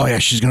both were like, "Oh yeah,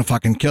 she's going to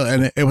fucking kill it."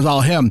 And it was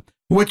all him,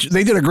 which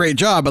they did a great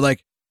job. But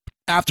like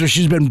after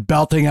she's been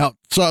belting out,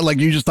 so like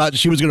you just thought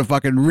she was going to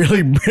fucking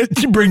really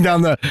bring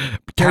down the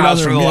tear House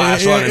down for the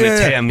last one, and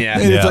it's him. Yeah,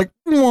 And it's Yeah. like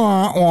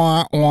wah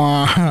wah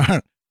wah.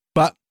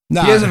 But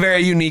no, he has a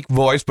very unique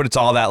voice, but it's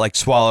all that like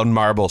swallowed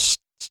marble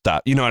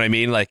stuff. You know what I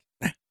mean? Like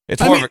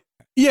it's I more mean, of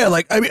yeah,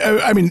 like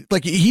I mean,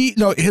 like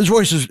his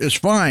voice is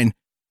fine.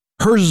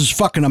 Hers is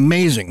fucking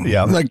amazing.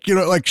 Yeah. like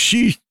like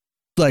she's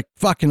like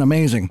fucking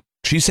amazing.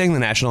 she sang the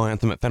national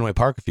anthem at Fenway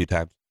Park a few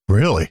times.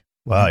 Really?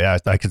 Wow. Yeah,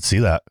 I could see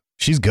that.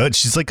 She's good.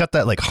 She's like got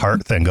that like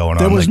heart thing going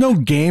There on. was like, no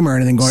game or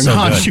anything going So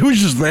on. good. She was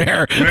just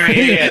there. Right,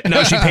 yeah.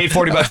 No, she paid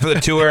 $40 for the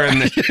tour,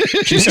 and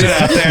she stood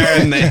out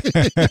there, and they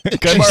Can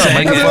I she borrow a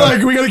sang And it. they're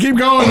like, we gotta keep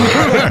going.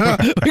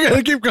 We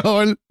gotta keep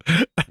going.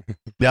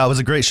 Yeah, it was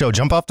a great show.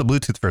 Jump off the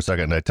Bluetooth for a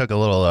second. I took a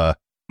little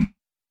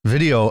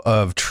video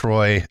of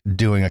Troy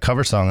doing a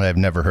cover song that I've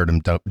never heard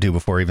him do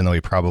before, even though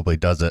he probably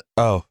does it.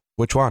 Oh,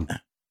 which one?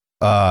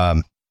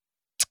 All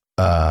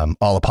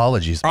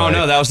Apologies. Oh by-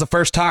 no, that was the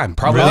first time.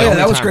 Probably. Oh, the yeah, only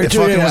that was time. great It too.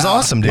 fucking yeah. was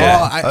awesome, dude. Oh,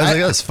 I was like,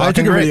 that's I fucking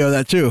took a great. video of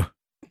that too.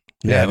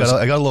 Yeah, it was-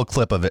 I got a little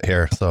clip of it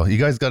here. So you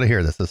guys got to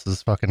hear this. This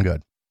is fucking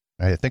good.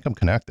 I think I'm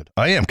connected.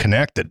 I am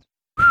connected.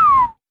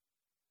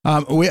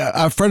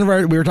 A friend of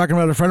ours, we were talking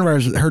about a friend of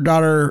ours, their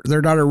daughter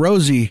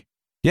Rosie.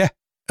 Yeah.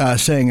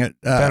 Sang it.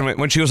 Fenway-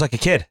 when she was like a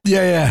kid.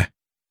 Yeah.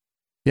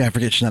 I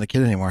forget she's not a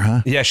kid anymore,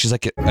 huh? Yeah, she's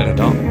like an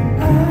adult.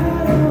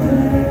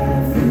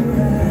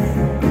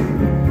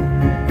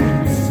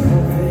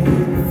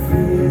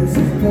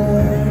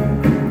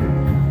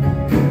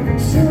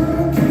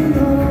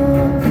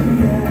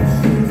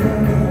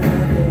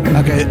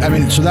 Okay, I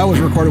mean, so that was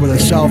recorded with a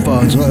cell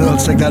phone, so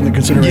let's take that into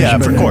consideration. Yeah,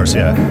 but- of course.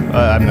 Yeah.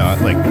 I'm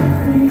not like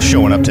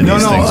showing up to No,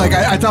 these no, things. like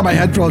I thought my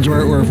headphones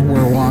were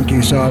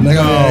wonky, so I'm like,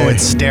 no, oh,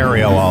 it's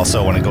stereo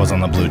also when it goes on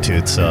the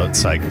Bluetooth. So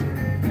it's like,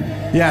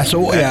 yeah,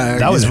 so yeah,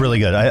 that was really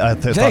good. I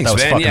thought Thanks, that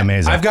was man. fucking Yeah,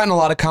 amazing. I've gotten a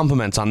lot of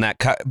compliments on that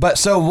cut. But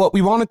so what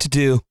we wanted to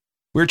do,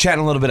 we were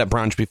chatting a little bit at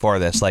brunch before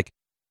this. Like,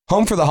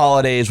 Home for the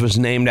Holidays was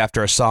named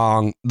after a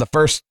song, the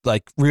first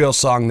like real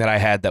song that I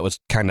had that was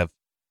kind of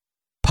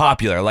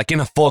popular, like in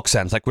a folk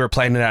sense. Like we were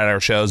playing it at our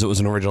shows. It was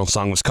an original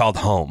song. It was called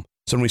Home.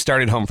 So when we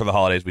started Home for the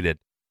Holidays, we did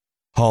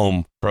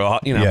Home for,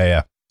 you know.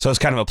 Yeah. So it's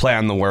kind of a play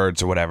on the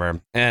words or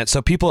whatever. And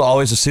so people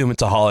always assume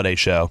it's a holiday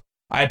show.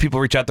 I had people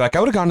reach out, they're like, I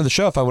would have gone to the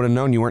show if I would have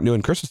known you weren't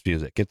doing Christmas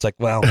music. It's like,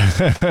 well,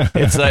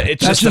 it's that's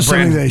just just a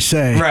brand. something they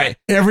say. Right.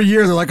 Every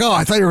year they're like, oh,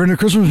 I thought you were into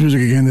Christmas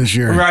music again this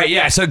year. Right,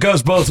 yeah. So it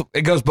goes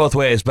both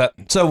ways. But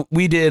so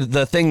we did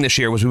the thing this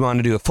year was we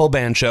wanted to do a full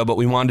band show, but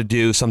we wanted to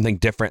do something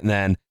different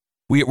than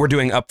we're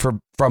doing Up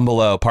From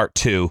Below Part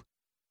 2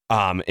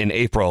 in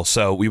April.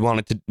 So we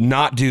wanted to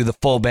not do the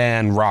full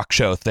band rock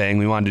show thing.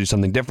 We wanted to do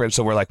something different.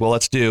 So we're like, well,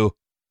 let's do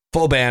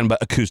full band but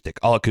acoustic,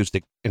 all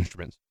acoustic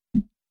instruments.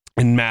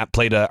 And Matt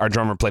our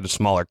drummer played a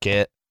smaller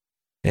kit,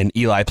 and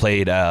Eli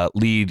played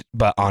lead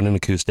but on an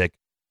acoustic.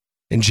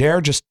 And Jer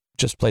just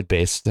played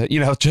bass,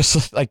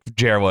 just like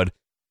Jer would.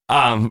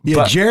 Yeah,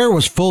 But Jer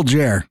was full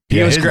Jer.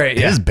 he was his, great.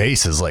 Yeah. His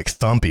bass is like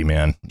thumpy,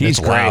 man. He's it's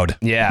great. loud.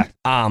 Yeah.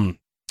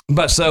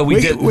 But so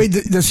we did. Wait,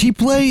 does he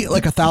play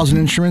like 1,000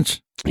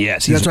 instruments?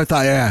 Yes. That's what I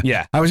thought. Yeah.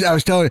 Yeah. I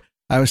was telling.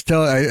 I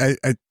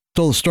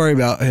told a story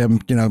about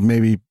him,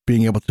 maybe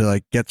being able to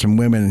like get some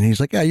women, and he's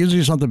like, yeah, usually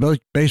he's not the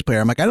bass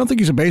player. I'm like, I don't think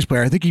he's a bass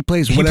player. I think he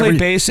plays whatever.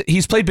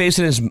 He's played bass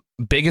in his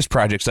biggest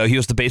projects, though. He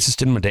was the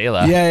bassist in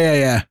Medela.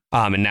 Yeah.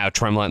 And now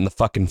Tremla in the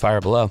fucking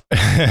Fire Below.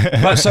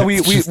 But so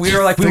we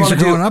were like, we Things wanted are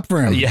to growing up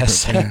for him.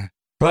 Yes. We're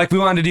like, we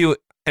wanted to do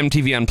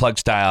MTV Unplugged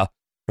style.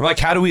 We're like,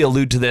 how do we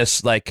allude to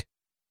this like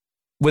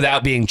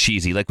without being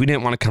cheesy? Like, we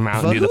didn't want to come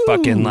out and do the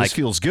fucking like this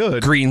feels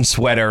good green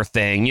sweater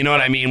thing. You know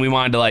what I mean? We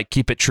wanted to like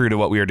keep it true to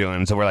what we were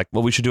doing. So we're like,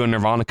 well, we should do a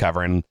Nirvana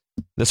cover, and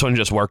this one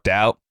just worked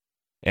out.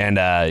 And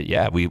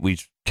we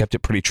kept it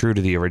pretty true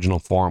to the original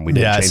form. We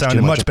didn't it change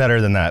sounded too much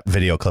better than that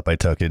video clip I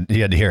took. You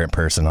had to hear it in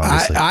person,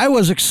 obviously. I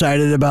was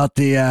excited about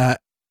the.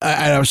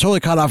 I was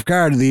totally caught off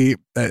guard. The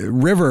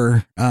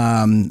River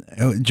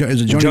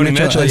is it Joni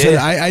Mitchell?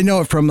 I know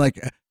it from like.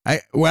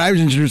 When I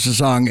was introduced to the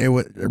song, it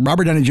was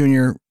Robert Downey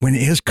Jr. when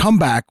his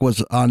comeback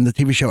was on the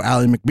TV show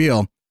Ally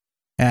McBeal,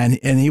 and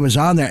he was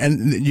on there,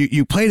 and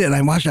you played it, and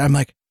I watched it. I'm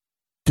like,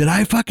 did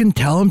I fucking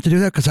tell him to do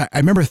that? Because I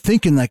remember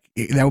thinking like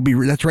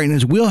that's right in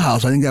his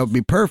wheelhouse. I think that would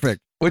be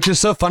perfect. Which is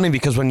so funny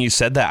because when you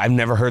said that, I've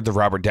never heard the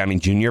Robert Downey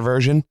Jr.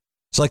 version.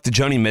 It's like the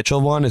Joni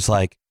Mitchell one is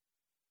like,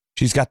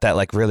 she's got that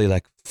like really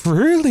like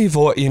frilly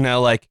voice,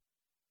 like,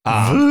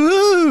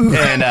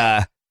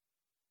 and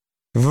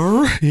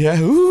yeah,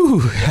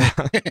 ooh.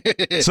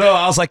 So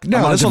I was like,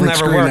 no, this will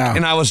never work. Now.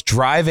 And I was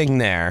driving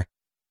there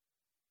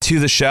to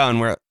the show, and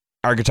where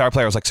our guitar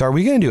player was like, so are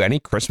we going to do any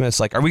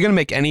Christmas? Like, are we going to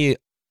make any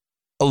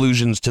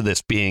allusions to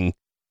this being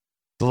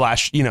the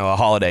last, a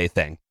holiday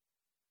thing?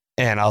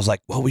 And I was like,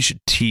 well, we should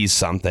tease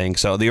something.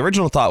 So the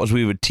original thought was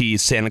we would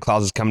tease Santa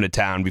Claus is coming to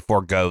town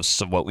before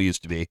Ghosts of what we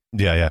used to be.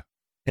 Yeah.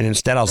 And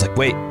instead I was like,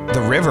 wait,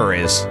 the River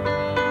is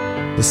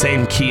the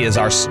same key as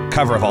our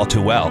cover of All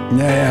Too Well.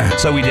 Yeah.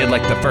 So we did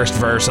like the first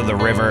verse of the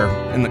River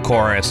and the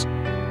chorus,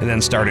 and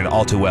then started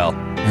All Too Well.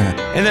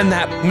 Yeah. And then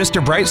that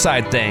Mr.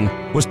 Brightside thing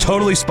was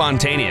totally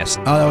spontaneous.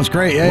 Oh, that was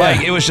great. Yeah.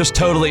 Like, it was just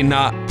totally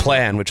not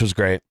planned, which was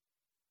great.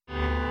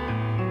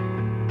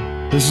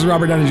 This is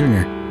Robert Downey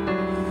Jr.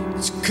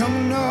 It's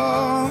coming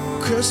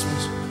up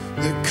Christmas.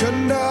 They're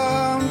cutting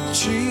down the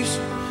trees.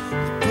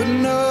 They're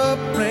putting up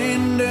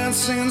rain,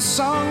 dancing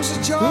songs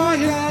of joy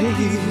and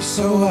peace.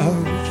 So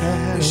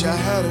I wish I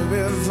had a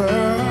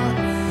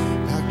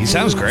river. He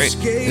sounds great.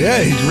 Yeah,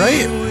 he's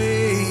right.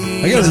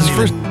 Again, this is the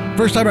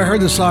first time I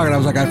heard this song, and I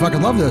was like, I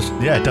fucking love this.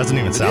 Yeah, it doesn't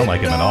even sound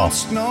like him at all.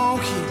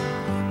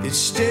 It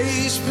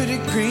stays pretty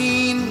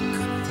green.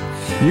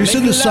 You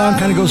said this song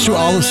kind of goes through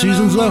all the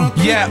seasons, though.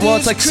 Yeah, well,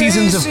 it's like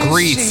seasons of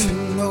grief.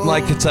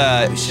 Like it's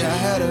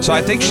so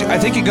I think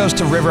it goes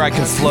to River I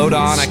Could Float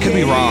On. I could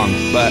be wrong,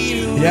 but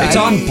yeah, it's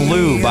on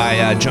Blue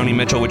by Joni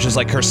Mitchell, which is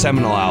like her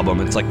seminal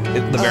album. It's like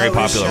the very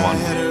popular one.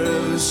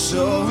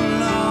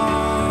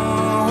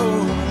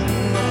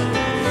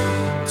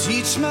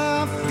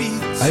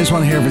 I just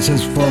want to hear if it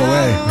says "Float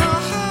Away."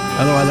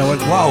 Otherwise, I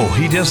would. Whoa,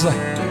 he does the.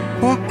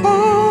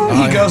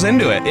 He goes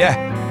into it, yeah.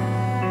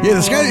 Yeah,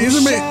 this guy is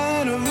amazing.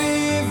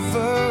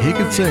 He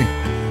could sing.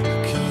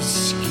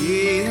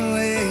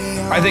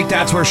 I think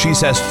that's where she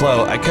says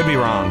float. I could be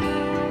wrong.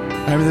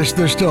 I mean, there's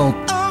still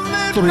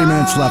 3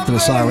 minutes left of the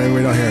song. Maybe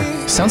we don't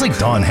hear. Sounds like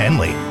Don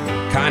Henley.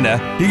 Kinda.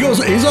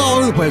 He's all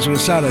over the place with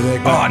his sound, I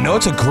think. Oh, I know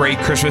it's a great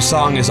Christmas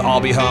song is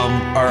I'll Be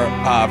Home or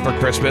for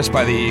Christmas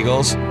by the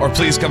Eagles, or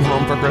Please Come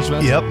Home for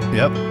Christmas. Yep.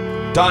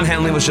 Don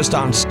Henley was just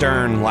on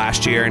Stern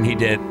last year,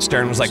 and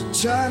Stern was like,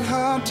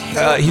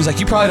 he's like,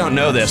 you probably don't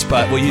know this,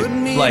 but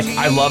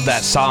I love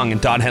that song, and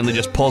Don Henley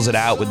just pulls it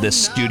out with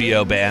this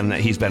studio band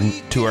that he's been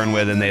touring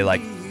with, and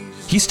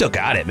he still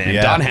got it, man.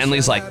 Yeah. Don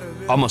Henley's like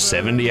almost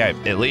 70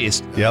 at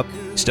least. Yep.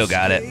 Still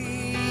got it.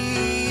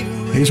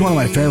 He's one of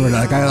my favorite.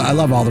 Like I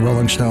love all the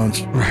Rolling Stones.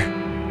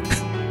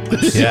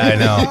 Yeah, I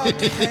know.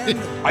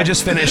 I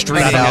just finished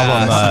reading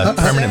that album.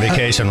 Permanent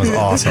Vacation was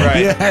awesome.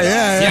 Right.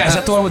 Yeah. Is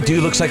that the one with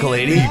Dude Looks Like a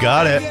Lady? You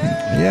got it.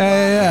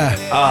 Yeah.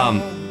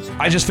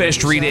 I just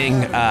finished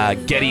reading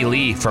Geddy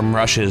Lee from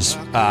Rush's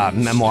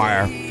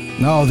memoir.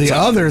 No, the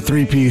other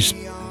three-piece.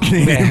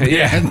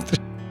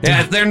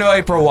 Yeah, they're no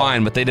April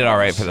Wine, but they did all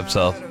right for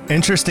themselves.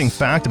 Interesting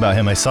fact about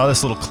him. I saw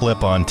this little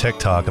clip on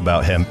TikTok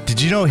about him. Did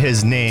you know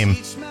his name?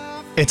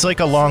 It's like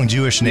a long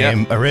Jewish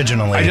name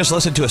originally. I just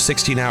listened to a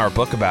 16-hour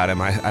book about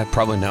him. I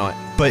probably know it.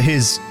 But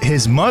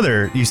his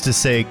mother used to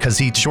say, because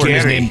he shortened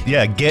his name,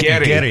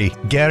 Gary,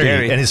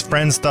 and his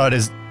friends thought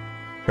his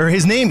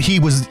name,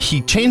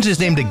 he changed his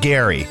name to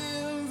Gary,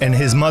 and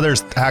his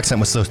mother's accent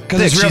was so thick.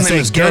 His real name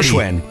is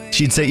Gershwin.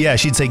 She'd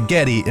say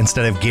Getty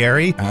instead of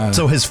Gary.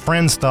 So his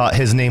friends thought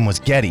his name was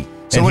Getty.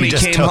 So when he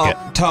came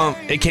home,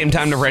 it came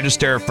time to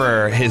register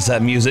for his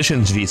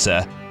musician's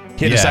visa.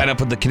 He had to sign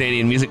up with the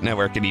Canadian Music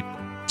Network, and he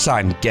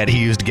signed Getty. He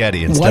used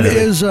Getty instead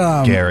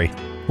of Gary.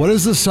 What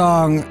is the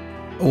song?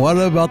 What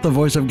about the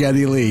voice of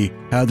Geddy Lee?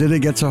 How did it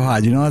get so high?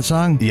 Do you know that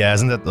song? Yeah,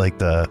 isn't that like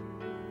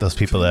those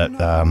people that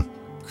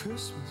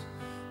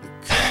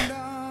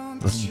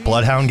the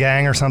Bloodhound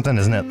Gang or something?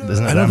 Isn't it?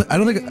 I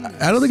don't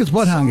think it's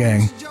Bloodhound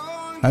Gang.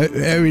 I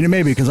mean, it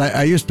may be because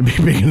I used to be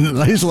big.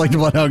 I used to like the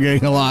Bloodhound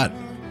Gang a lot.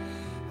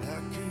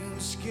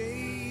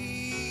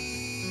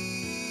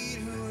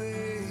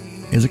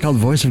 Is it called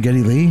Voice of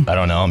Geddy Lee? I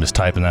don't know. I'm just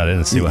typing that in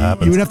to see what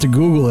happens. You would have to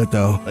Google it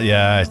though.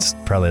 Yeah, it's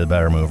probably the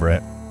better move,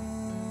 right?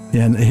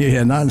 Yeah,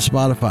 not in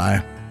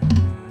Spotify.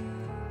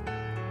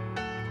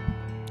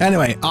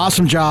 Anyway,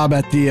 awesome job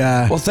at the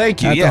Well,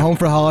 thank you. at the Home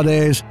for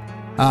Holidays.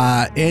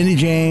 Andy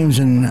James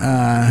and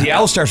The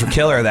Owl Stars were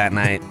killer that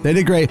night. they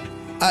did great.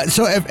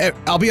 So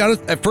I'll be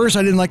honest. At first,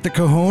 I didn't like the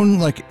cajon.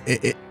 Like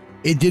it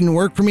didn't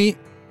work for me,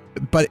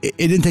 but it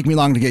didn't take me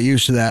long to get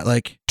used to that.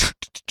 Like,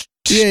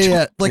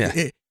 yeah. Like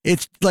Yeah.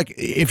 it's like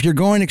if you're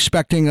going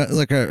expecting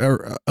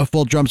a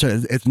full drum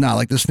set, it's not.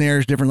 Like the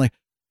snares differently,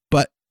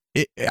 but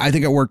I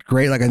think it worked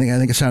great. Like I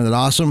think it sounded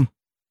awesome.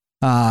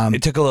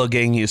 It took a little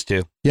getting used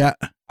to. Yeah,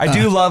 I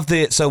do love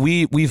so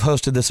we've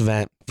hosted this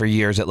event for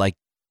years at like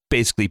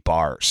basically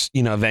bars,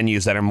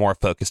 venues that are more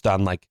focused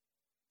on like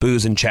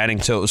booze and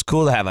chatting. So it was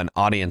cool to have an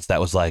audience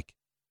that was like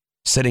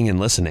sitting and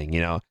listening,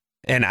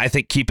 and I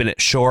think keeping it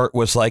short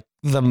was like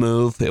the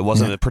move. It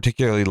wasn't a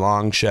particularly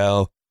long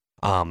show.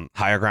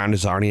 Higher Ground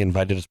has already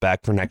invited us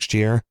back for next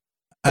year,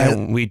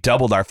 and we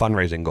doubled our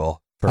fundraising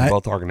goal for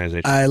both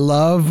organizations. I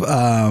love,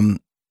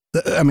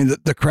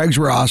 the Craigs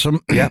were awesome.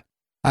 Yeah.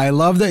 I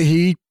love that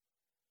he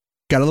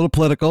got a little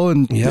political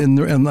and in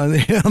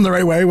the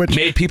right way, which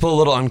made people a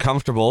little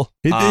uncomfortable,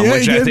 which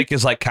I think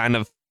is like kind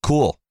of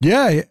cool.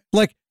 Yeah,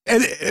 like,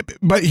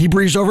 but he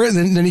breezed over it,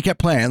 and then he kept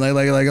playing,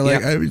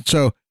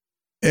 so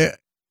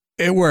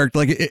it worked.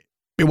 Like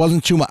it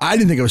wasn't too much. I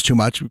didn't think it was too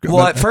much.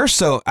 Well, at first,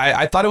 so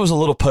I thought it was a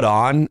little put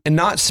on, and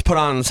not put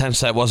on in the sense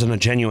that it wasn't a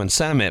genuine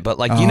sentiment, but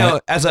like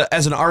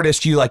as an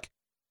artist, you like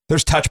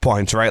there's touch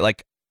points, right?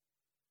 Like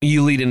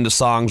you lead into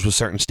songs with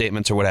certain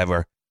statements or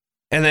whatever.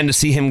 And then to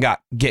see him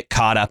get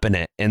caught up in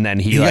it, and then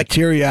he like got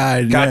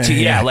teary-eyed.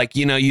 Like,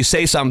 you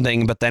say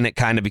something, but then it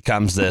kind of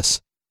becomes this,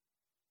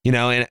 and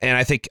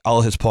I think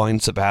all his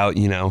points about,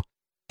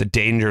 the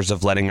dangers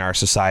of letting our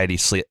society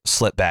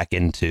slip back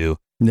into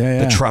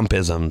the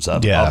Trumpisms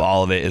of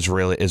all of it is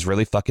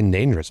really fucking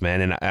dangerous,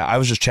 man. And I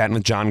was just chatting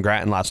with John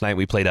Grattan last night.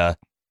 We played a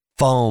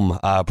Foam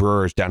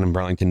Brewers down in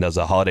Burlington does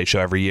a holiday show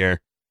every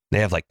year. They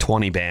have like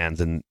 20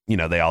 bands, and,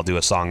 they all do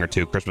a song or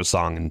two, Christmas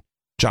song. And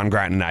John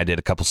Grattan and I did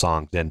a couple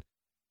songs, and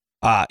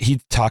he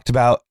talked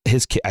about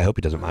his kid. I hope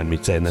he doesn't mind me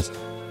saying this.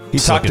 He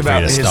talked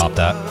about his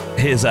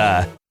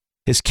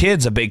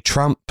kid's a big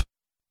Trump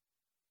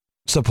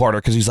supporter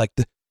because he's like,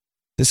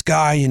 this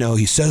guy,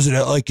 he says it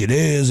like it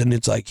is, and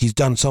it's like he's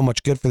done so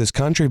much good for this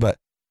country, but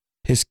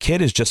his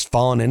kid is just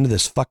fallen into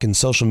this fucking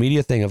social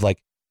media thing of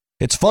like,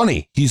 it's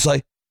funny. He's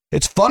like,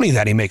 it's funny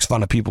that he makes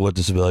fun of people with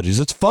disabilities.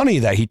 It's funny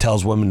that he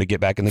tells women to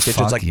get back in the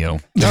kitchen. Fuck it's like, you.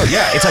 No,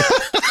 yeah, it's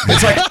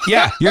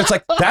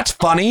like that's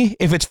funny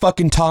if it's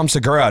fucking Tom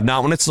Segura,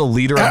 not when it's the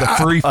leader of the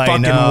free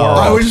fucking world.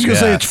 I was just gonna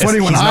say it's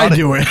funny when I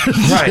do it.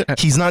 Right.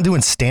 He's not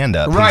doing stand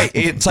up. Right.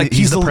 It's like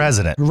he's the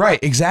president. Right.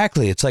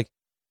 Exactly. It's like,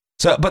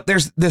 so, but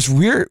there's this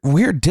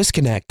weird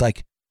disconnect,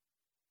 like,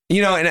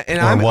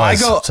 I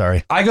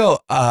go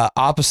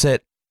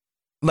opposite,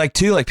 like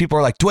too, like people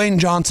are like Dwayne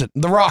Johnson,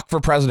 The Rock for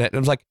president. And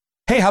I was like,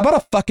 hey, how about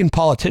a fucking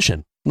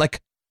politician?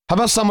 Like, how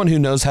about someone who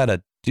knows how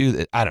to do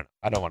it? I don't know.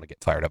 I don't want to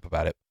get fired up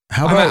about it.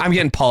 I'm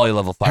getting poly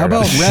level fired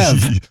up. How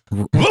about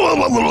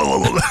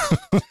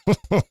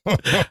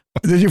Rev?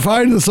 Did you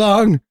find the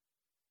song?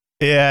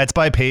 Yeah, it's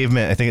by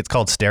Pavement. I think it's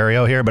called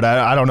Stereo here, but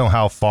I don't know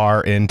how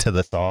far into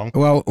the song.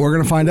 Well, we're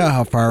going to find out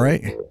how far,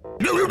 right?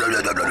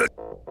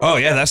 Oh,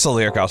 yeah, that's the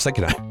lyric I was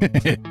thinking of.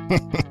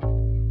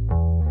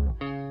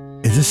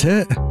 Is this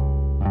it?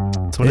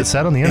 That's what it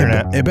said on the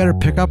internet. It better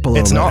pick up a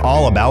little It's bit. not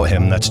all about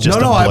him. That's just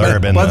a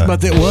blurb. What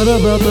about the...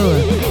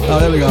 Oh,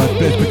 there we go.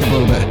 Let's pick up a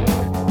little bit.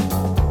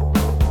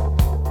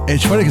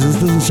 It's funny because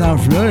this doesn't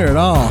sound familiar at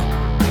all.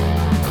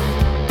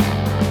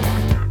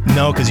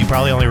 No, because you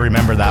probably only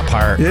remember that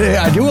part.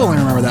 Yeah, I do only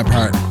remember that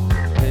part.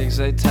 Pigs,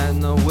 they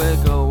tend to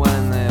wiggle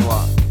when they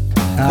walk.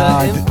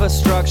 The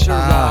infrastructure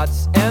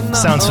rots and the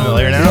sounds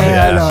familiar now.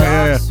 Yeah, I know,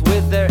 yeah.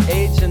 With their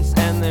agents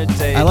and their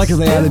dates. I like if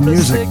they added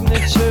music.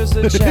 Signatures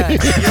are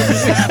checked. You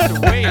just have to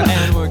wait,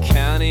 and we're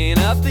counting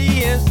up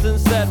the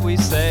instance that we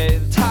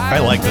saved. I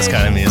like this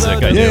kind of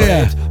music. I do.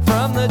 Yeah.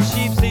 From the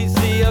cheap seats,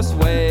 see us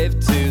wave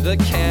to the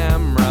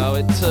camera.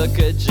 It took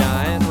a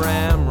giant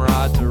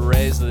ramrod to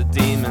raise the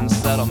demon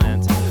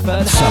settlement.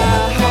 But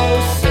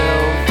hi-ho,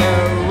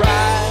 silver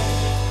ride.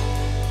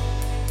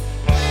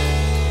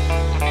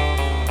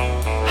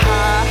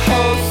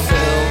 Hi-ho,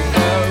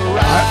 silver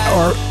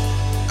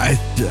ride.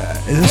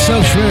 This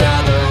sounds familiar.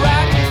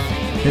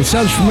 It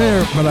sounds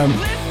familiar, but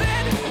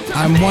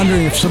I'm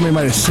wondering if somebody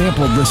might have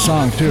sampled this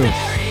song too.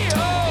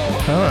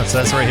 Oh, so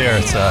that's right here.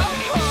 It's But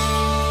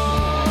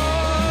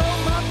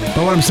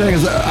what I'm saying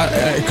is,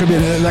 it could be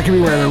that could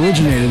be where it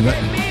originated. But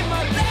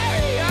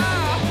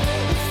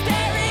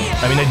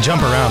I mean, they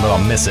jump around, but I'll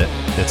miss it.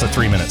 It's a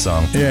 3-minute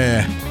song.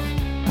 yeah.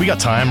 We got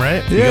time,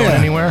 right? You Yeah. going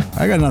anywhere?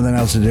 I got nothing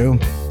else to do.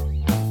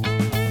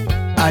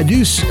 I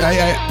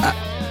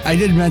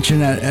did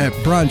mention at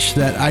brunch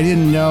that I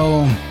didn't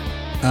know,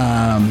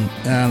 I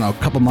don't know, a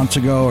couple months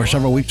ago or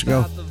several weeks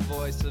ago. The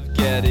voice of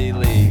Geddy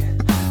Lee.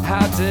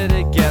 How did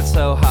it get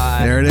so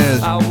high? There it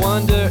is. I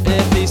wonder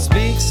if he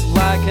speaks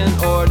like an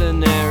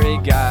ordinary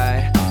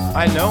guy.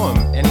 I know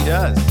him, and he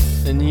does.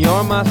 And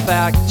you're my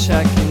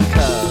fact-checking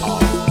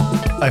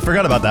cub. I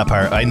forgot about that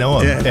part. I know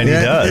him, and he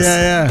does.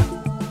 Yeah.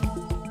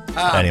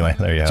 Anyway,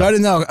 there you go. So I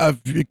didn't know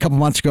a couple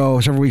months ago,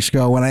 several weeks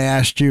ago, when I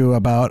asked you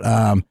about,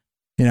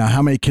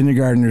 how many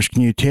kindergartners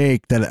can you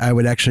take, that I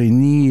would actually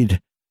need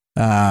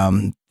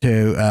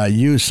to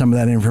use some of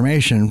that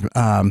information.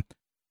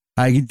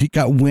 I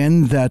got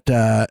wind that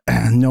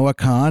Noah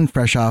Khan,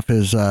 fresh off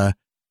his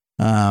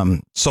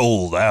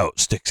Sold out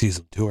Stick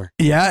Season Tour.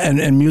 Yeah,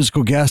 and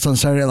musical guest on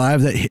Saturday Night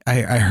Live, that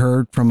I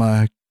heard from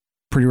a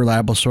pretty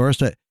reliable source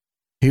that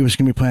he was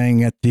going to be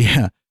playing at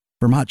the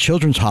Vermont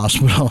Children's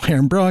Hospital here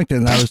in Burlington.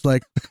 And I was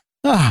like,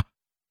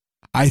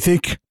 I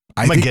think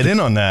I'm going to get in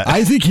on that.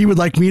 I think he would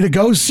like me to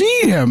go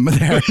see him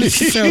there.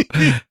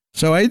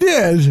 So I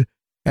did.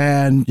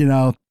 And,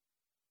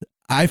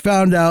 I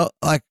found out,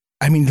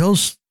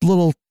 those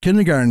little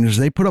kindergartners,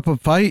 they put up a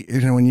fight,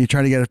 when you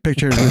try to get a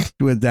picture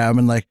with them,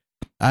 and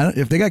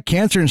if they got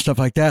cancer and stuff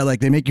like that,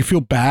 they make you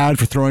feel bad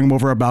for throwing them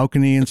over a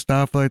balcony and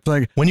stuff. It's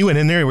like, when you went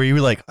in there, were you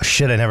like, oh,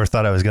 shit, I never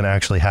thought I was going to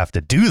actually have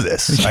to do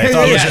this. I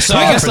thought it was Yeah, just so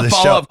I guess for the the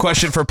follow-up show.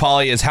 question for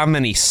Polly is, how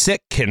many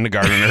sick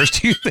kindergartners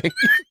do you think?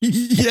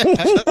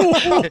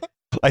 yeah.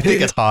 I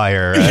think it's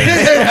higher.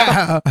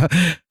 Yeah.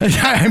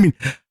 I mean,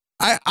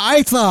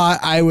 I thought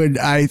I would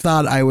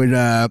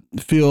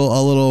feel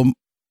a little,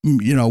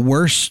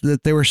 worse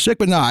that they were sick,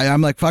 but no,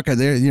 I'm like, fuck it.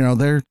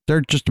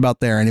 They're just about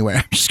there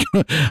anyway.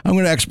 I'm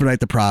going to expedite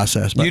the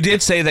process. But You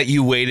did say that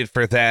you waited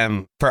for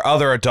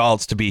other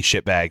adults to be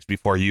shitbags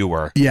before you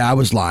were. yeah, I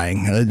was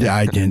lying.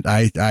 I didn't.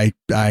 That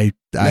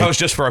was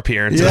just for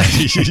appearances.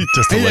 Yeah.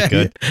 Just to look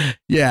good.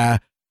 Yeah.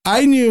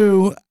 I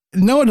knew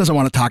Noah doesn't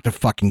want to talk to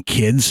fucking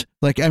kids.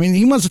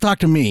 He wants to talk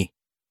to me.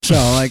 So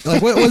what's he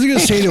going to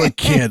say to a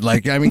kid?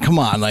 Come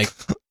on.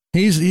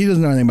 He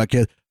doesn't know anything about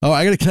kids. Oh,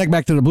 I got to connect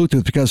back to the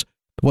Bluetooth, because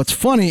what's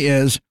funny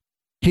is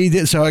he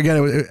did. So again,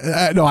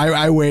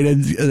 I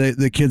waited.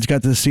 The kids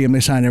got to see him. They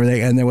signed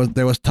everything, and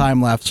there was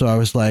time left. So I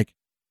was like,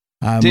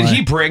 did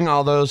he bring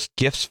all those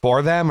gifts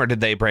for them, or did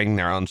they bring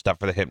their own stuff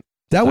for the him?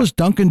 That was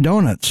Dunkin'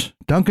 Donuts.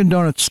 Dunkin'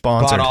 Donuts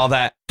Sponsored. Bought all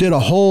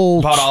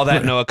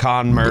that Noah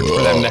Khan merch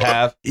for them to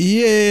have.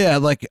 Yeah,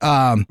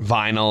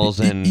 Vinyls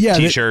and yeah,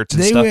 T-shirts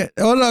and they stuff. went,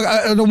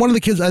 no, one of the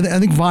kids, I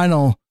think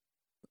vinyl.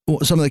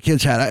 Some of the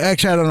kids had.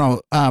 Actually, I don't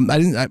know.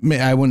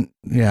 I wouldn't.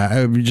 Yeah,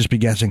 I would just be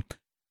guessing.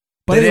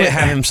 But They anyway, didn't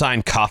have him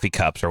sign coffee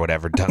cups or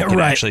whatever. Duncan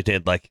Right. actually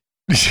did.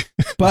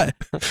 But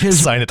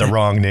his Sign it the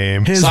wrong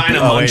name. Sign a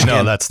Oh, wait,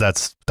 no, Munchkin. that's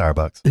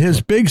Starbucks. his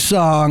big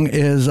song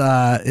is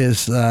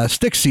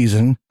Stick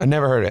Season, I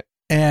never heard it.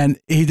 and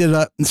he did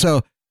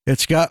so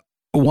it's got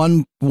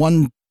one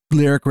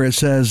lyric where it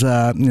says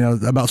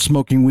about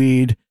smoking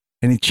weed,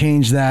 and he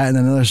changed that, and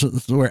then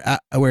another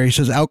where he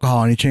says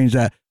alcohol, and he changed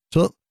that.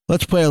 So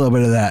let's play a little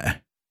bit of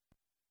that.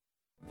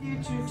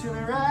 Future to the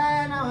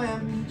right, now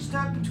I'm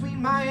stuck between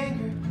my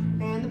anger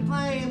and the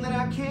plane that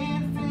I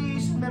can't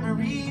face.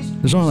 Memories.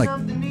 There's only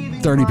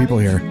 30 people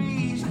here.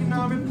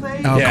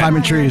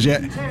 Climbing trees, yeah.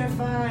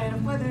 Terrified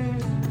of weather,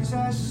 'cause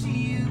I see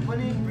you when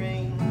it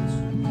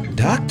rains.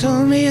 Doc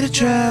told me to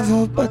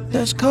travel, but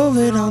there's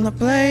COVID on the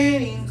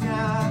plane.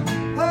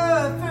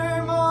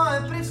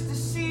 Vermont, but it's the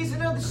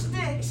season of the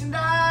sticks, and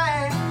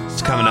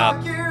It's coming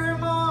up. Your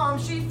mom,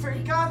 she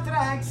forgot that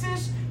I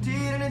existed,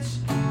 and it's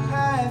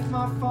half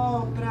my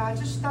fault, but I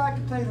just like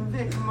to play the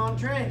victim on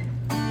drink.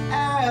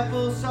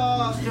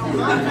 Applesauce, don't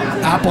mind.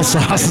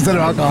 Applesauce instead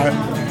of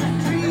alcohol.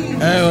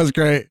 It was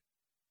great.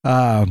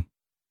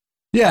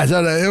 Yeah,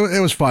 so it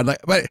was fun.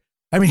 But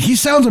he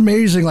sounds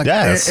amazing.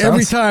 Yeah, it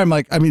every sounds-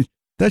 time.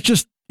 That's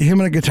just him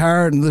and a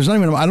guitar, and there's not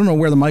even. I don't know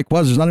where the mic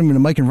was. There's not even a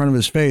mic in front of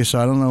his face, so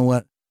I don't know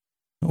what.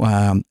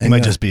 He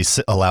might just be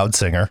a loud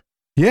singer.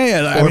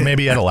 Yeah. Or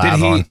maybe he had a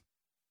lav on.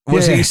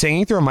 Was Yeah. he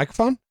singing through a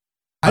microphone?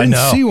 I didn't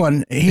know. see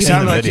one. He He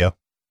sounded had, in the video.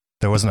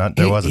 There wasn't.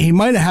 He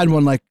might have had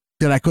one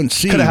that I couldn't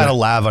see. Could have had a but-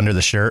 lav under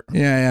the shirt.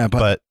 Yeah,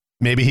 But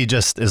maybe he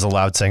just is a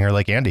loud singer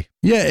like Andy.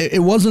 yeah. It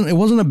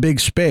wasn't a big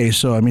space,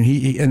 so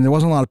he and there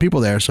wasn't a lot of people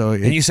there, so.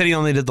 And you said he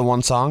only did the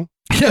one song?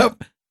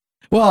 Yep.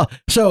 Well,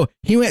 so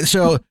he went.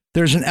 So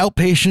there's an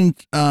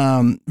outpatient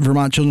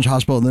Vermont Children's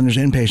Hospital, and then there's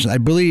inpatient. I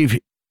believe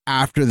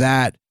after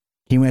that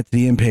he went to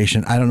the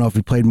inpatient. I don't know if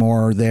he played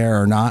more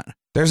there or not.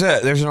 There's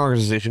an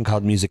organization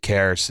called Music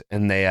Cares,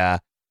 and they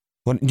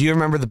do you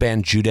remember the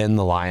band Judah and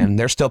the Lion?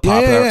 They're still Yeah,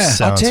 popular. yeah, yeah. I'll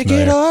Sounds take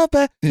familiar. it all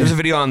back. Yeah. There's a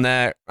video on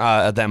there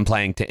of them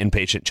playing to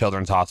inpatient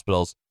children's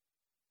hospitals.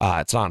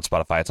 It's not on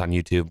Spotify, it's on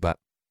YouTube, but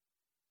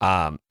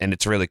and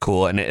it's really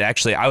cool. And it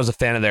actually, I was a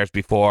fan of theirs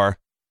before.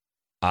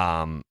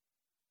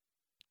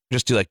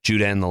 Just do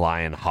Judah and the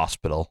Lion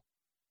Hospital.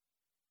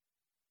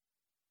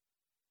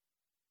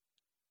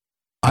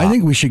 I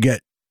think we should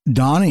get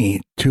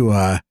Donnie to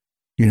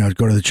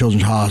go to the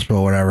Children's Hospital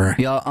or whatever.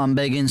 Yeah, I'm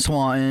big in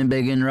Swanton,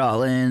 big in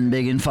Rutland,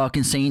 big in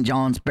fucking St.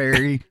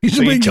 Johnsbury. He's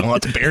a big, John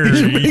Berry.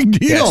 he's a big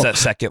deal. Yes, that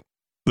second.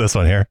 This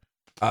one here.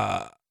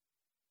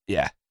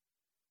 Yeah.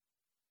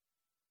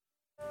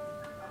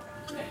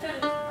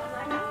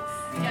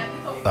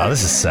 Oh,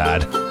 this is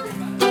sad.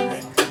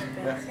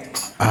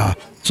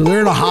 So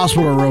they're in a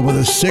hospital room with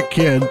a sick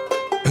kid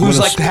Who's with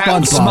a like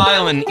SpongeBob.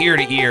 smiling ear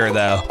to ear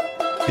though.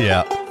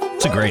 Yeah.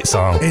 It's a great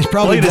song. He's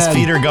probably Look at his dead.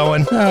 feet are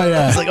going. Oh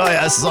yeah. It's like, oh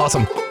yeah, this is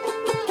awesome.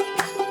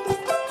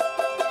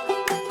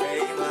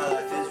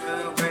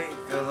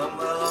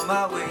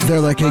 They're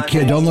like, hey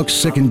kid, don't look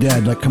sick and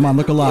dead. Like, come on,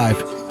 look alive.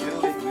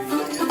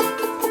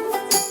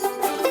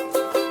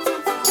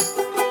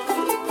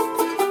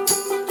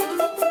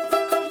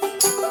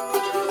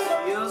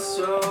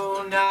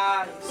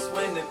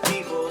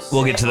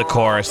 We'll get to the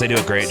chorus. They do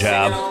a great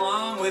job.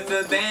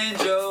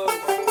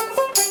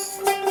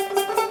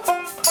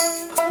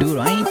 Dude,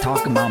 I ain't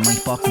talking about my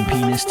fucking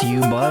penis to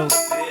you, bud.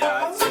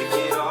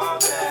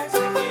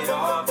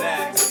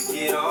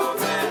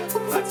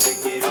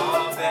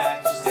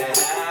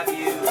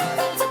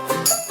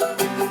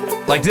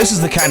 Like, this is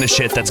the kind of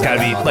shit that's got to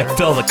be, like,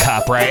 fill the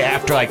cup, right?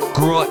 After, like,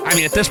 I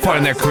mean, at this point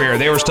in their career,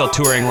 they were still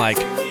touring, like,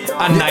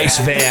 a nice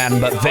van,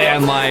 but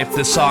van life,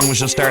 this song was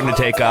just starting to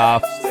take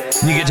off.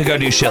 You get to go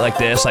do shit like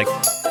this, like,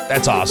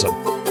 that's awesome.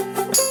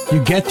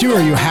 You get to or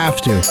you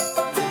have to?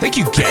 I think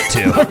you get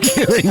to. I'm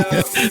kidding.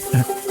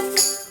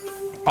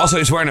 Also,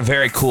 he's wearing a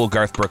very cool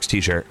Garth Brooks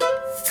t-shirt.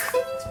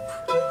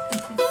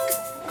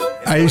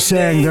 Are you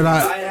saying they're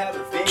not?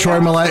 Troy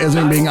Millette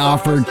isn't being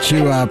offered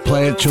to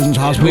play at Children's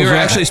Hospital? We were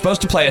actually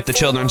supposed to play at the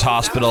Children's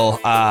Hospital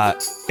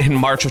in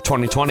March of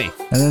 2020. And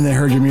then they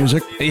heard your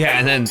music? Yeah,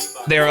 and then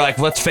they were like,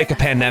 let's fake a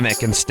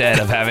pandemic instead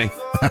of having...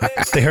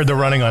 They heard the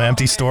Running on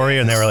Empty story,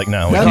 and they were like,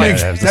 no. we That can't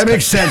makes have this that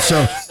makes sense.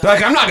 So They're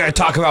like, I'm not going to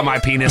talk about my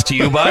penis to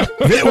you, bud.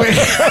 wait,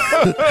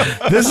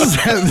 this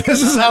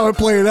is how it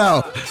played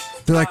out.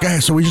 They're like, hey,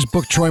 so we just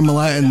booked Troy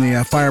Millette and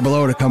the Fire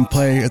Below to come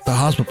play at the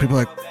hospital. People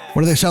are like,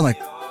 what do they sound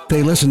like?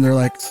 They listen. They're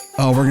like,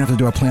 oh, we're gonna have to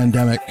do a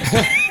pandemic.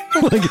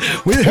 Like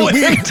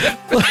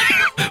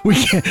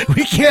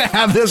we can't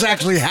have this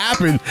actually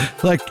happen.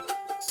 Like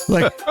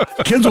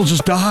kids will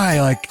just die.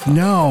 Like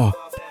no.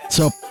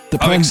 So the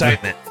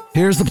excitement.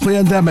 Here's the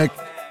pandemic.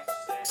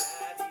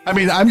 I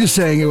mean, I'm just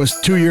saying it was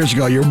 2 years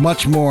ago. You're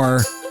much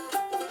more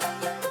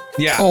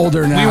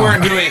older now.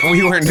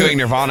 We weren't doing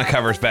Nirvana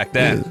covers back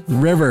then.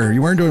 River,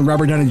 you weren't doing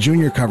Robert Downey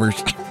Jr.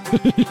 covers.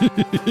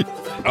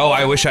 Oh,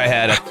 I wish I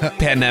had a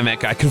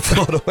pandemic I could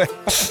float away.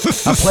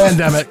 A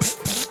pandemic.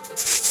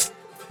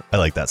 I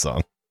like that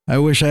song. I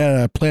wish I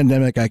had a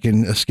pandemic I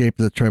can escape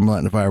the Troy Millette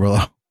and the Fire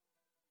Below.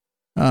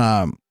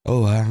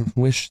 Oh, I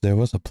wish there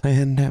was a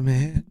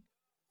pandemic.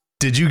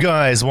 Did you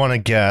guys want to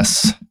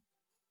guess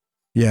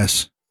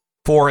Yes.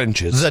 4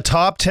 inches. the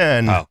top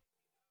 10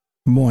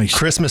 Moist.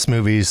 Christmas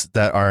movies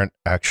that aren't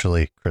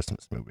actually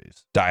Christmas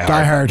movies? Die Hard.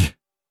 Die Hard.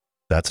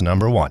 That's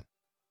number 1.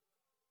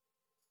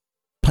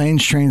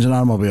 Planes, Trains, and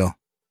Automobile.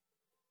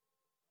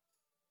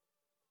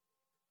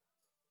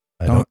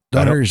 I Don't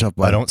I hurt yourself,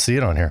 bud. I don't see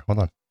it on here. Hold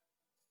on.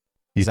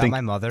 You Is that think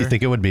my mother? You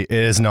think it would be? It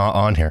is not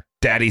on here.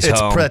 Daddy's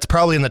Home. It's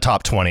probably in the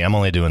top 20. I'm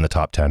only doing the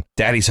top 10.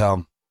 Daddy's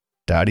Home.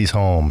 Daddy's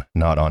Home,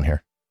 not on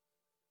here.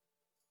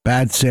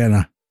 Bad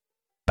Santa.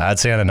 Bad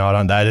Santa, not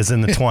on. That is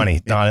in the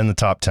 20, not in the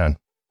top 10.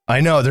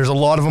 I know there's a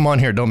lot of them on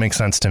here. Don't make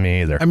sense to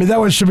me either. I mean, that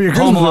one should be a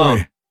Christmas Home Alone.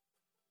 movie.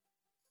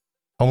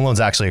 Home Alone's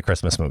actually a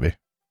Christmas movie.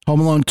 Home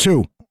Alone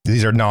 2.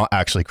 These are not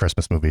actually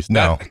Christmas movies.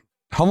 No.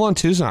 Home Alone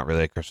 2 is not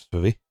really a Christmas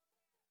movie.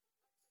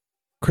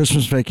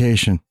 Christmas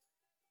Vacation.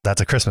 That's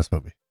a Christmas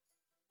movie.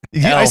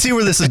 Yeah, I see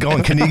where this is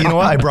going. Can you know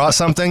what? I brought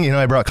something. Do you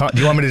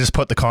want me to just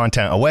put the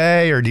content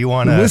away, or do you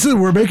want to? Listen,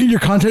 we're making your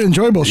content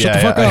enjoyable. Shut the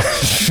fuck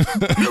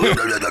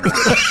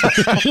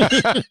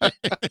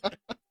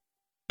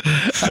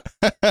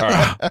up.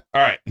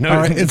 All right. No, All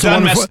right, it's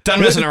done wonderful-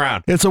 messing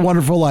around. It's a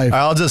Wonderful Life.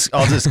 I'll just go.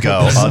 I'll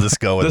just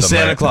go with The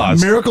Santa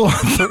Claus. Miracle on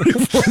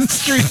 34th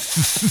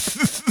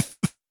Street.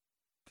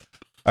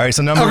 All right,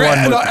 so number Okay,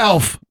 one. no,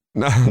 Elf.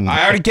 No,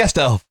 I already guessed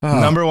Elf.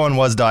 Number 1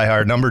 was Die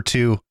Hard. Number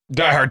 2,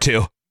 Die Hard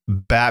 2.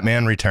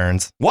 Batman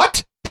Returns.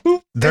 What?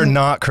 They're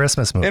not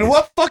Christmas movies. In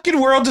what fucking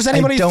world does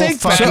anybody don't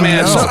think fucking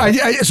Batman?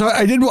 know. So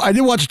I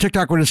did watch a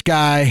TikTok with this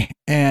guy,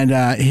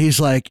 and he's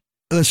like,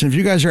 "Listen, if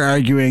you guys are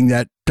arguing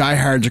that Die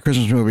Hard's a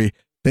Christmas movie,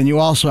 then you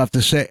also have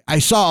to say." I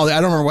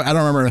don't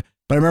remember,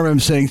 but I remember him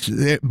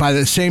saying, by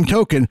the same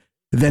token,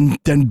 then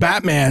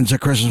Batman's a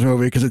Christmas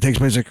movie because it takes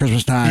place at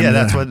Christmas time. Yeah,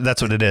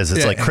 that's what it is.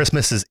 It's like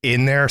Christmas is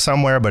in there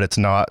somewhere, but it's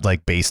not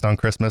like based on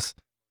Christmas.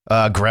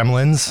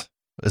 Gremlins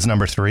is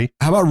number 3.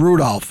 How about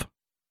Rudolph?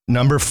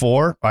 Number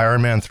 4,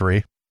 Iron Man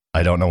 3.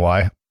 I don't know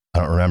why. I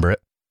don't remember it.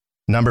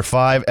 Number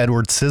 5,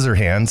 Edward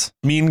Scissorhands.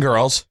 Mean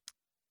Girls.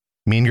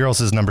 Mean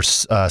Girls is number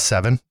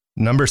 7.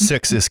 Number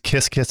 6 is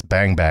Kiss Kiss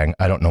Bang Bang.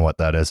 I don't know what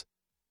that is.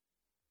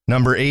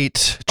 Number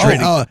 8,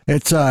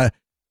 it's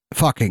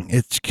fucking.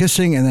 It's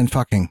kissing and then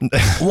fucking.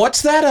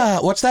 What's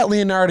that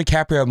Leonardo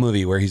DiCaprio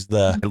movie where he's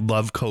I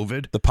love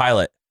COVID. the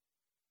pilot?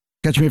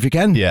 Catch Me If You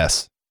Can.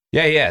 Yes.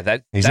 Yeah.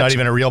 He's not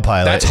even a real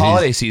pilot. That's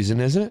holiday season,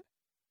 isn't it?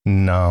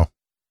 No.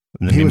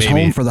 He was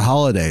home for the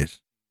holidays.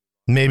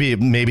 Maybe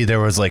there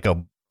was like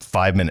a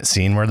 5-minute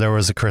scene where there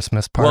was a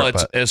Christmas part. Well,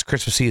 it's as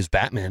Christmassy as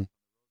Batman.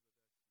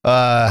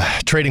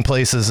 Trading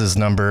Places is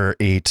number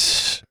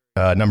 8.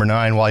 Number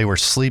 9, While You Were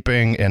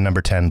Sleeping, and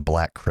number 10,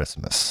 Black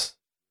Christmas.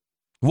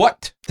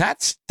 What?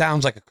 That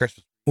sounds like a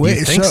Christmas. Wait,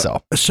 You think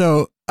so?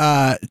 So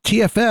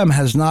TFM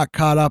has not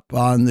caught up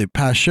on the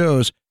past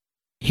shows.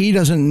 He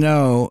doesn't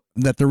know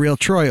that the real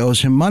Troy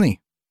owes him money.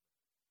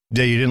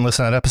 Yeah, you didn't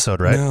listen to that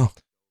episode, right? No.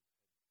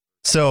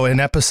 So in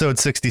episode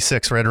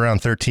 66, right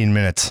around 13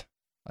 minutes,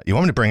 you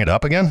want me to bring it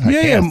up again?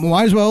 Yeah,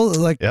 might as well.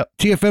 Like, Yep.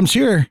 TFM's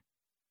here.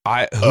 Who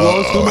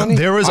owes the money?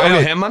 There was I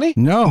owe him money?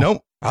 No.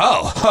 Nope.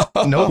 Oh.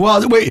 Nope.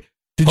 Well, wait.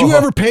 Did you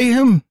ever pay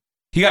him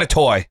He got a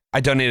toy. I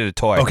donated a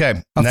toy.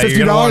 Okay. a now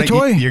 $50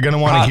 toy? You're going to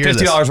want to hear $50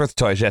 this. worth of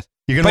toys, yes.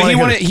 You're But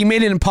going to he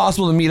made it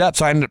impossible to meet up,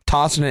 so I ended up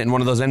tossing it in one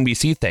of those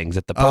NBC things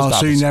at the post Oh, office.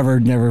 so you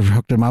never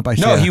hooked him up? I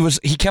see. No,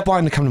 he kept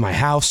wanting to come to my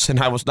house, and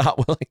I was not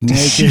willing to.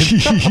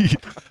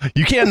 naked.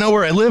 You can't know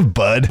where I live,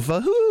 bud.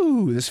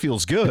 Ooh, this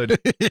feels good.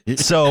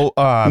 So,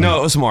 No,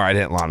 it was more I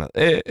didn't want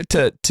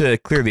to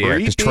clear the air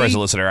because Creepy. Troy's a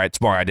listener.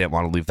 It's more I didn't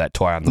want to leave that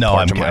toy on the no,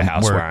 porch I'm of my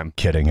house we're where I'm.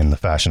 kidding in the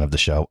fashion of the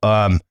show.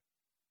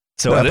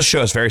 So No, this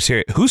show is very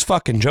serious. Who's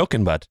fucking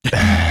joking, bud?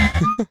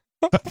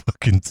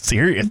 fucking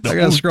serious. I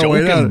gotta scroll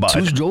way down. bud.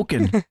 Who's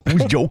joking?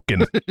 Who's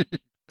joking?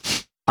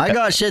 I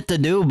got shit to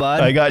do,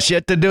 bud. I got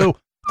shit to do.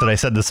 That's what I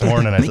said this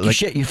morning. I Make said, you like,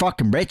 shit your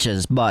fucking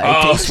britches, but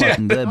Oh, it tastes yeah.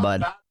 fucking good,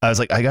 bud. I was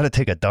like, I got to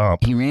take a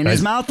dump. He ran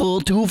his mouth a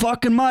little too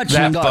fucking much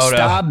That and got photo.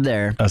 stabbed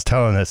there. I was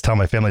telling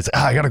my family, I said,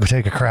 I got to go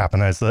take a crap.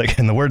 And I was like,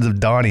 in the words of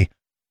Donnie,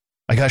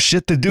 I got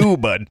shit to do,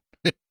 bud.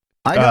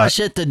 I got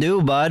shit to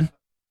do, bud.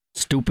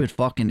 Stupid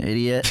fucking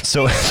idiot.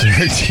 So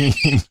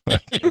 13.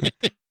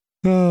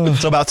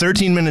 So about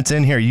 13 minutes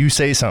in here, you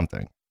say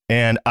something.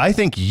 And I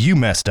think you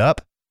messed up,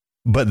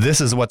 but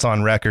this is what's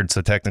on record.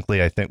 So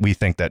technically, we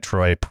think that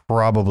Troy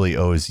probably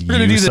owes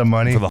you some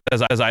money.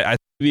 I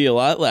Be a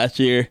lot last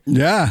year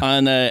Yeah.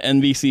 on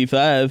NBC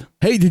 5.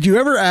 Hey, did you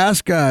ever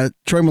ask Troy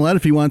Millette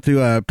if he wanted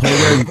to play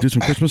there and do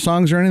some Christmas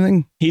songs or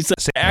anything? He said,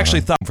 I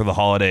actually thought for the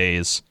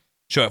holidays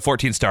show at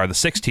 14 Star, the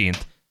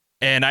 16th,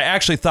 and I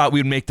actually thought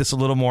we'd make this a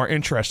little more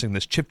interesting.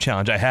 This chip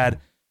challenge, I had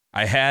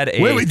a.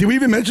 Wait, did we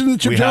even mention the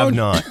chip We challenge?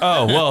 have not.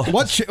 Oh well.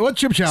 What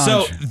chip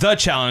challenge? So the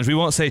challenge. We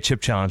won't say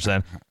chip challenge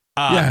then.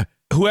 Yeah.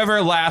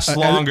 Whoever lasts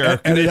longer.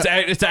 and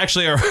it's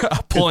actually a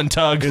pull and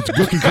tug. It's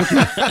Gookie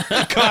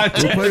Cookie.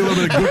 content. We'll play a little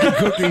bit of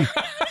Gookie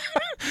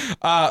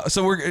Cookie.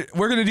 So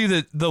we're gonna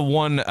do the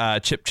one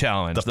chip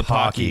challenge, the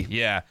Pocky.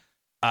 Yeah.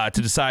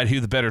 To decide who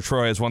the better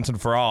Troy is once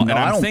and for all. No, and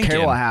I'm I don't thinking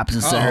care what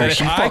happens to her. that if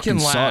She I fucking can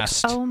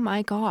sucks. last Oh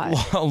my god.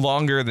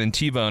 longer than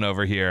T-Bone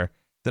over here,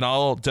 then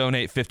I'll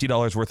donate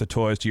 $50 worth of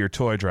toys to your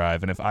toy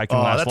drive. And if I can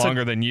Oh, last that's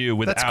longer than you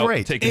that's without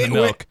great. taking the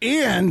milk,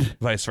 And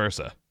vice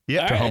versa.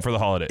 Yeah. To home for the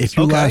holidays. if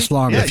you last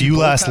longer. If you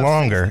last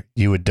longer,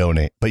 you would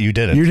donate, but you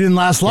didn't. You didn't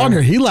last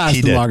longer. He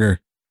lasted did. longer.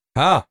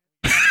 Oh.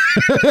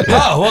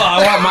 Oh, well,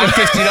 I want my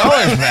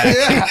 $50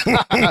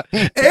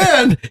 back.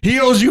 And he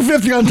owes you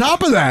 50 on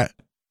top of that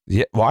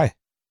Yeah, why?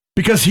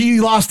 because he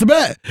lost the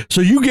bet.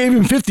 So you gave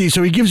him 50.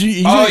 So he gives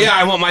you. Oh, yeah,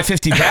 I want my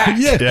 50 back.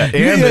 Yeah. Yeah,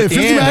 You and- get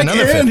 50 and back,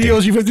 another and 50. he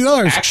owes you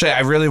 $50. Actually, I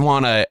really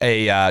want a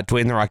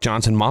Dwayne The Rock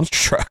Johnson monster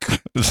truck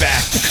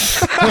back.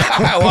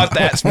 I want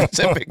that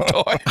specific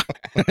toy.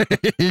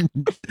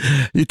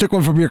 You took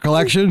one from your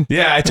collection.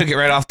 Yeah, I took it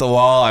right off the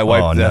wall. I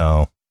wiped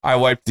no. I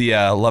wiped the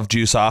love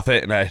juice off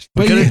it, and I. We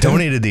But could you- have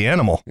donated the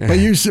animal. But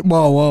you said,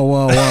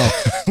 whoa.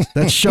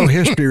 That's show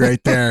history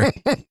right there.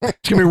 It's going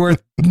to be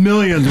worth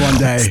millions one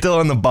day. Still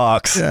in the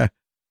box. Yeah.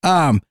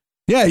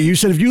 Yeah, you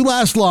said if you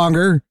last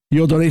longer,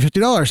 you'll donate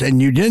 $50.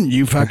 And you didn't.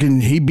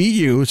 He beat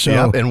you. So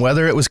Yep, and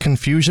whether it was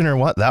confusion or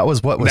what, that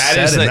was what was That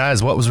said, is and the- that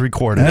is what was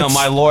recorded. No,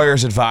 my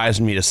lawyers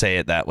advised me to say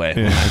it that way.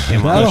 When I came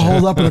on the that'll show.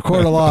 hold up in a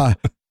court of law.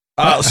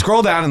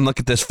 Scroll down and look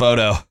at this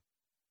photo.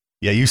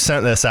 Yeah, you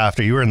sent this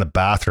after you were in the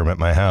bathroom at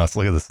my house.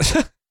 Look at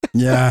this.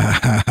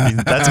 Yeah.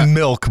 That's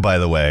milk, by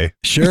the way.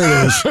 Sure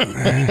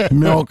it is.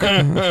 Milk.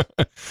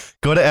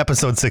 Go to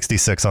episode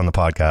 66 on the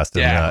podcast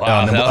and, Yeah,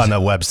 wow, on the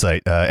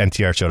website,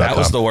 ntrshow.com. That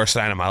was the worst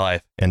night of my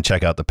life. And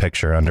check out the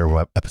picture under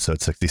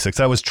episode 66.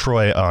 That was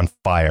Troy on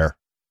fire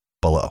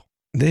below.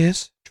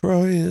 This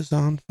Troy is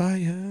on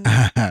fire.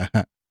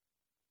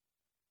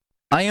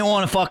 I didn't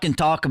want to fucking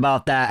talk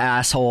about that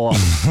asshole.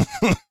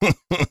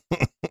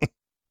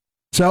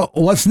 So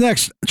what's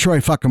next,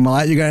 Troy fucking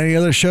Millette? You got any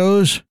other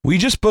shows? We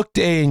just booked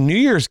a New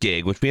Year's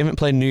gig, which we haven't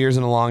played New Year's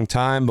in a long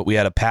time, but we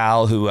had a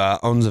pal who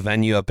owns a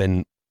venue up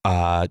in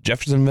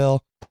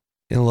Jeffersonville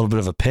in a little bit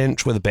of a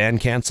pinch with a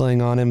band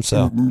canceling on him.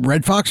 So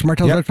Red Fox?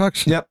 Martell's Yep. Red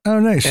Fox? Yep. Oh,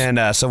 nice.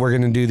 And so we're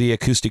going to do the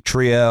acoustic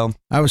trio.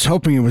 I was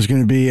hoping it was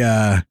going to be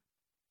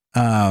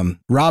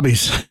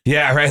Robbie's.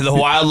 Yeah, right. The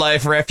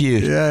Wildlife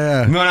Refuge.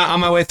 Yeah. On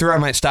my way through, I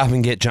might stop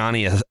and get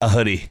Johnny a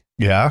hoodie.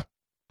 Yeah.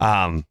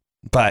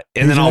 But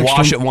He's then an I'll wash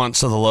extra- it once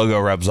so the logo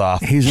rubs off.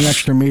 He's an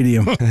extra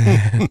medium.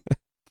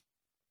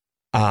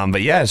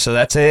 But yeah, so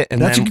that's it. And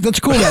That's then a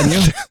cool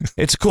venue.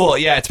 it's cool.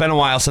 Yeah, it's been a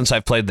while since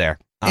I've played there.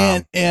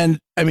 And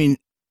I mean,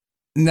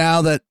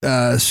 now that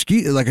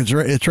ski, like it's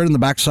right in the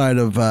backside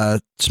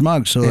of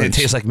Smug, so it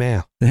tastes like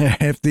mayo.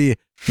 If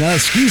now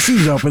that ski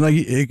season's open, like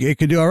it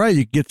could do all right.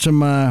 You could get some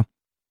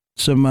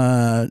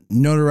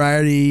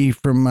notoriety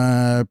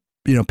from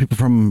people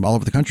from all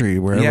over the country,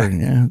 wherever.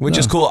 Yeah, which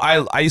is cool.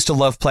 I used to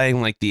love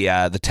playing like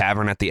the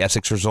tavern at the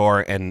Essex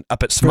Resort and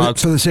up at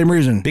Smugs for the same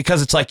reason,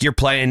 because it's like you're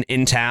playing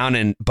in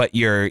town but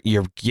you're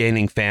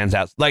gaining fans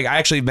out. Like I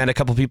actually met a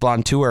couple people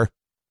on tour,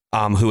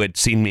 who had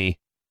seen me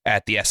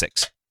at the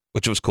Essex,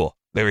 which was cool.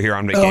 They were here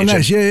on vacation. Oh,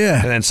 nice.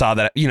 Yeah. And then saw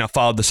that,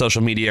 followed the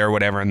social media or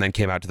whatever, and then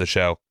came out to the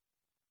show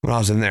when I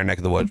was in their neck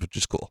of the woods, which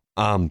is cool.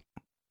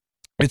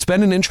 It's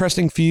been an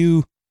interesting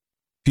few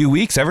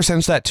weeks ever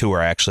since that tour.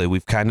 Actually,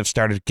 we've kind of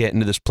started getting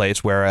to this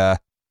place where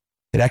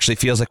it actually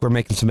feels like we're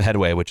making some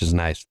headway, which is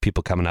nice.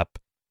 People coming up,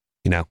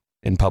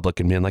 in public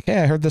and being like,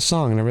 "Hey, I heard this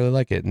song and I really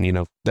like it,"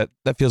 and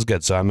that feels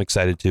good. So I'm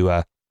excited to.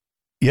 I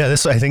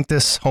think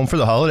this Home for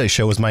the Holiday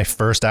show was my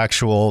first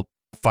actual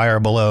Fire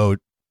Below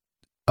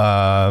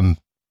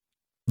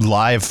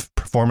live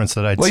performance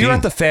that I'd seen. Well, you were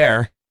at the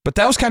fair, but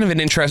that was kind of an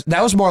interest.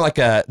 That was more like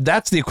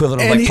that's the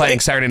equivalent of like playing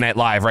Saturday Night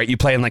Live, right? You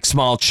play in like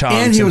small chunks.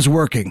 And he was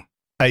working.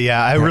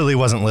 I really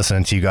wasn't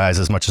listening to you guys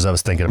as much as I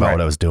was thinking about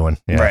what I was doing.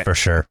 Yeah, for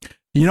sure.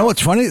 You know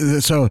what's funny?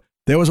 So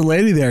there was a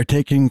lady there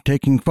taking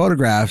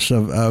photographs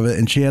of it,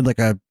 and she had like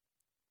a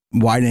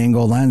wide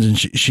angle lens, and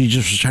she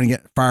just was trying to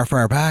get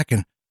far back.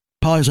 And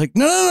Polly's like,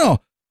 no.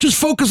 Just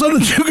focus on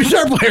the two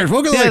guitar players.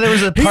 There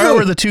was a part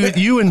where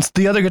you and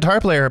the other guitar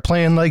player are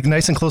playing like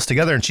nice and close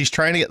together, and she's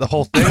trying to get the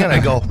whole thing. And I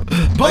go,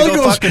 Polly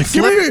goes,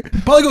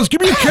 give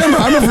me your camera.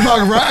 I'm a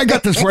photographer. I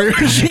got this for you.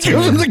 She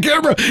gives him the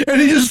camera,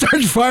 and he just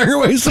starts firing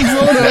away some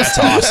photos. That's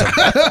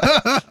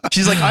awesome.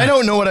 She's like, I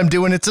don't know what I'm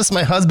doing. It's just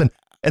my husband.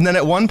 And then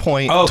at one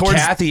point,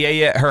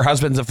 Kathy, her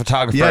husband's a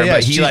photographer,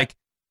 but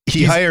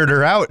he hired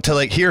her out to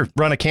like, here,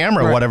 run a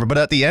camera or whatever. But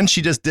at the end,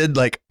 she just did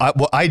like,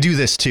 I do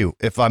this too.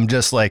 If I'm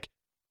just like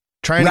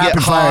trying to get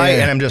high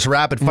and I'm just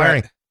rapid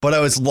firing. Right. But I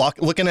was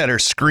looking at her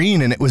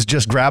screen and it was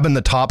just grabbing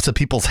the tops of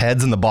people's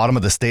heads in the bottom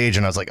of the stage.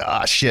 And I was like,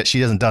 shit,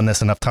 she hasn't done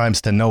this enough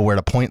times to know where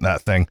to point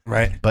that thing.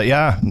 Right. But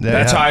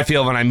that's how I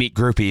feel when I meet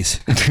groupies.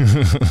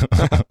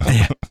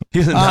 He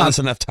hasn't done this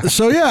enough times.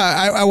 So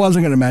I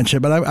wasn't going to mention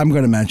it, but I'm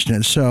going to mention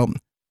it. So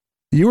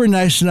you were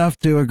nice enough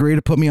to agree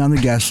to put me on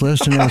the guest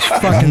list, and it was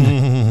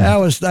fucking.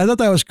 I thought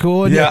that was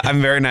cool. And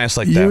I'm very nice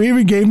like that. You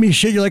even gave me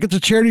shit. You're like, it's a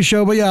charity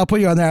show, but I'll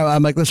put you on there.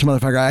 I'm like, listen,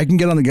 motherfucker, I can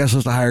get on the guest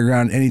list of Higher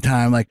Ground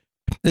anytime. Like,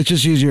 it's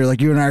just easier. Like,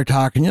 you and I are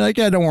talking. You're like,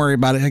 yeah, don't worry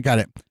about it. I got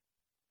it.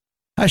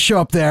 I show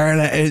up there,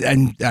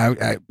 and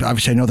I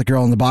obviously I know the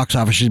girl in the box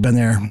office. She's been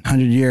there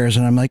 100 years,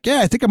 and I'm like,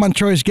 yeah, I think I'm on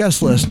Troy's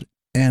guest list.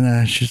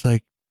 And she's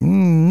like,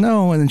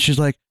 no. And then she's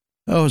like,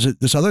 oh, is it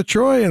this other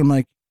Troy? And I'm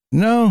like,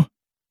 no.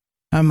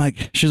 I'm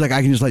like, she's like,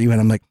 I can just let you in.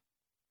 I'm like,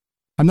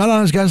 I'm not on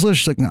his guest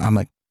list. She's like, no. I'm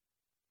like,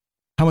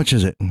 how much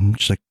is it? And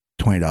she's like,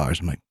 $20.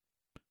 I'm like,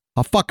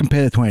 I'll fucking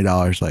pay the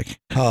 $20. Like,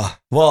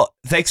 well,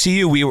 thanks to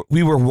you,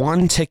 we were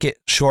one ticket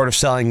short of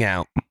selling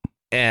out,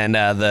 and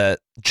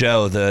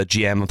Joe, the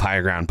GM of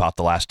Higher Ground, bought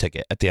the last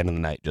ticket at the end of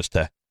the night just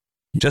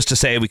to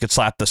say we could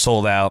slap the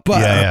sold out.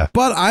 But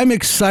but I'm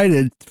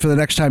excited for the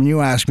next time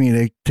you ask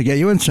me to get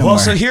you in somewhere. Well,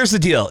 so here's the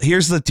deal.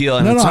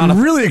 And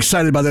I'm really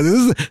excited about that.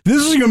 This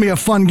is going to be a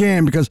fun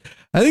game because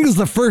I think this is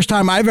the first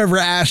time I've ever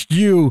asked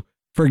you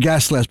for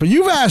guest list, but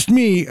you've asked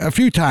me a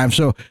few times.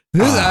 So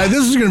this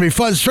is going to be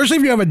fun, especially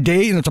if you have a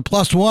date and it's a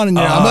 +1. And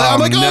I'm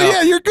like, oh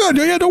yeah, you're good.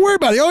 Yeah, don't worry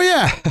about it. Oh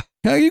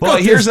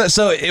yeah.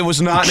 So it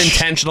was not an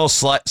intentional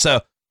slut.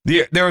 So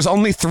there was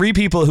only 3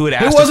 people who had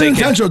asked. It wasn't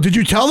intentional. Did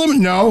you tell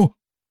them? No.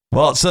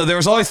 Well, so there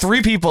was only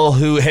 3 people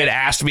who had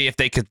asked me if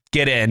they could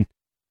get in.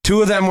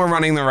 2 of them were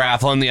running the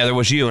raffle, and the other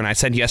was you, and I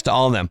said yes to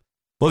all of them.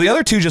 Well, the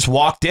other 2 just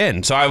walked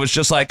in, so I was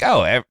just like,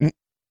 oh,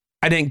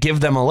 I didn't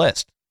give them a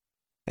list.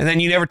 And then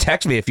you never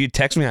text me. If you'd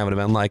text me, I would have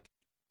been like,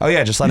 oh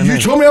yeah, just let him in.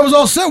 You told me I was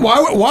all set. Why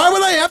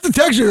would I have to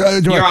text you?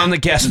 You're on the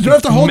guest do I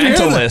have to hold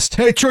mental your list.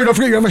 Hey, Troy, don't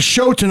forget you have a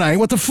show tonight.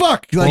 What the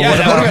fuck? Like, that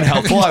would have been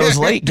helpful. I was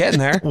late getting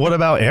there. What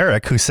about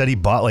Eric, who said he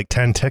bought like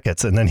 10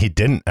 tickets and then he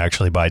didn't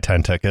actually buy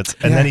 10 tickets,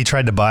 and then he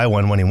tried to buy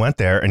one when he went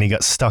there and he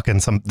got stuck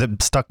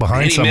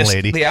behind some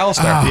lady. The Owl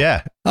Star.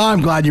 Yeah.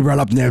 I'm glad you brought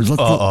up Nibs.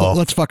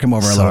 Let's fuck him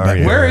over a little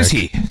bit. Where is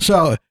he?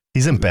 So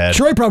he's in bed.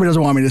 Troy probably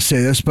doesn't want me to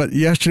say this, but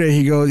yesterday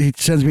he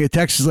sends me a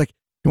text. He's like,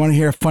 you want to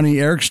hear a funny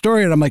Eric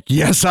story? And I'm like,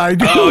 yes, I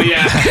do. Oh,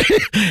 yeah.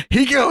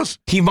 He goes,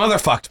 he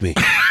motherfucked me.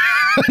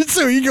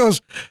 So he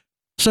goes,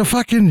 so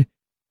fucking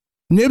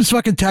Nibs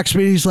fucking texts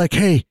me. He's like,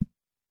 hey,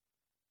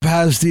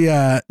 has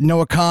the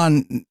Noah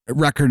Khan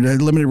record,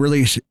 limited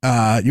release.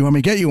 You want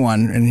me to get you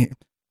one?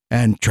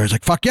 And Troy's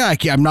like, fuck yeah,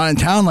 I'm not in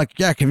town. Like,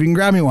 yeah, if you can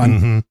grab me one.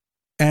 Mm-hmm.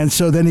 And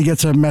so then he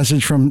gets a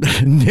message from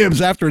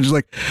Nibs afterwards. He's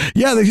like,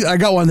 yeah, I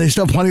got one. They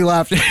still have plenty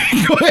left.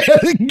 Go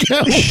ahead and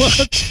get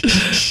one.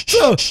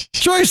 So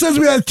Troy sends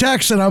me that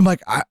text, and I'm like,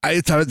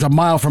 it's a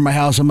mile from my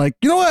house. I'm like,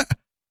 you know what?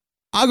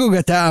 I'll go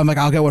get that. I'm like,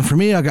 I'll get one for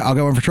me. I'll get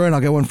one for Troy, and I'll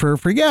get one for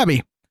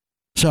Gabby.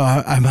 So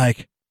I'm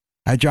like,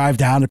 I drive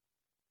down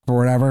or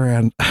whatever,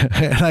 and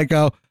I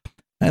go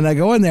in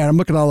there, and I'm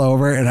looking all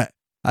over, and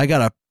I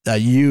got a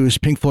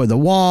used Pink Floyd The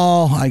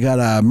Wall. I got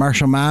a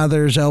Marshall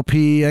Mathers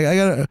LP. I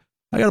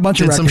got a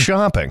bunch of records. Some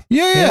shopping.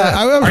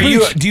 Yeah.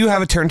 Do you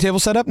have a turntable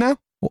set up now?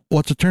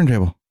 What's a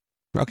turntable?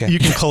 Okay. You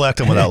can collect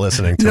them without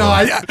listening to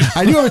No, them.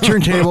 I do have a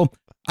turntable.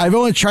 I've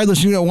only tried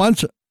listening to it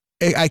once.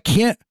 I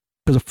can't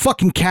because a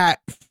fucking cat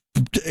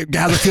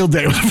has a field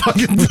day with a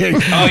fucking thing.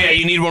 Oh yeah,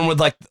 you need one with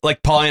like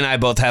Paulie and I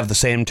both have the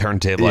same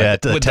turntable. Yeah,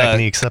 like, the with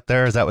Techniques up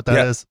there. Is that what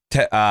that is?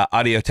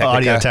 Audio Technica.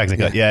 Audio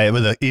Technica.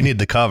 Yeah, you need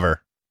the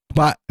cover.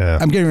 But Yeah.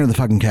 I'm getting rid of the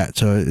fucking cat.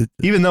 So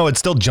Even though it'd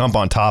still jump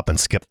on top and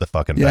skip the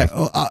fucking yeah,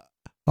 thing.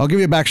 I'll give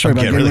you a backstory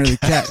about getting rid of the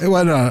cat.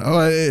 Well,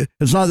 no,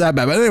 it's not that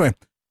bad. But anyway,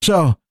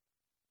 so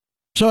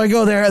I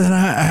go there, and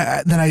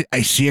then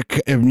I see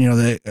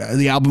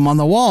the album on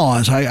the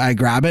wall. So I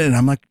grab it, and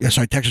I'm like,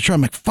 so I text Troy.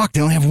 I'm like, fuck,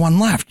 they only have one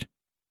left,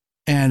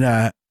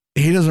 and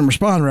he doesn't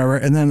respond, or whatever.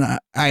 And then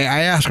I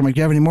ask him, like, do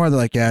you have any more? They're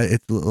like, yeah,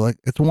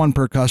 it's one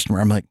per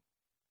customer. I'm like,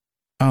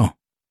 oh,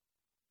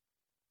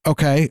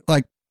 okay,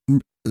 like.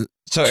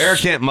 So Eric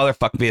can't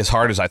motherfuck me as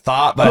hard as I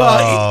thought, but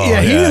he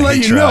didn't let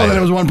you know that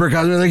it was one per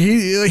customer. Like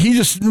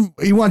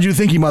he wanted you to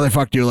think he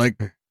motherfucked you. Like,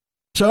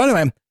 so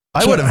anyway,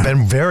 I would have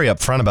been very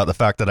upfront about the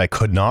fact that I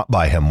could not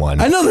buy him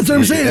one. I know, that's what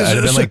I'm saying. I'd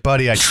have been like,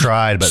 buddy, I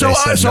tried, but they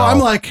said so no. I'm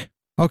like,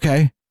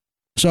 okay.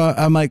 So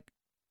I'm like,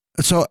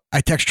 so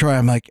I text Troy.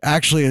 I'm like,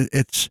 actually,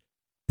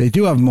 they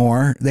do have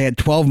more. They had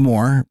 12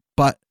 more,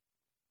 but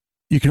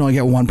you can only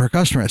get one per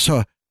customer.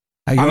 So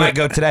I might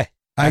go today.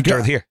 I go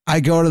to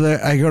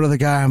the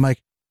guy. I'm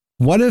like,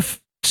 what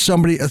if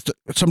somebody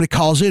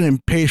calls in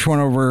and pays for one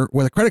over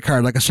with a credit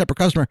card, like a separate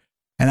customer,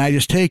 and I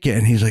just take it?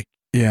 And he's like,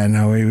 yeah,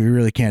 no, we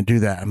really can't do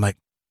that. I'm like,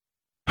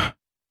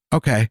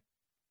 okay.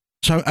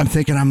 So I'm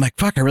thinking, I'm like,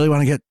 fuck, I really want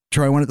to get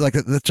Troy one. Like,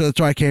 that's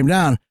why I came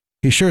down.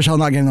 He's sure as hell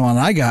not getting the one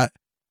I got.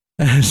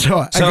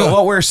 So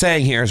what we're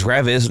saying here is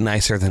Rev is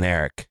nicer than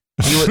Eric.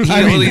 He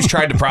at least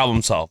tried to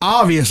problem solve.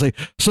 Obviously.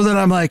 So then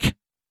I'm like,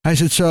 I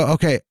said, so,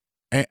 okay,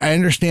 I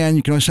understand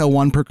you can only sell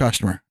one per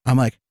customer. I'm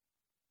like,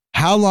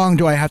 how long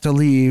do I have to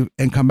leave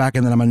and come back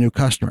and then I'm a new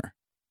customer?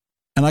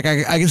 And like,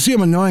 I can see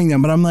I'm annoying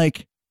them, but I'm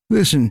like,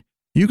 listen,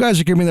 you guys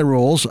are giving me the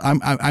rules. I'm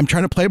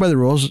trying to play by the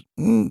rules.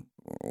 When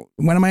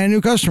am I a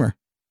new customer?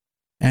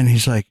 And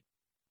he's like,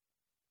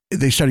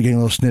 they started getting a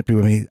little snippy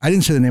with me. I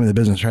didn't say the name of the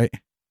business, right?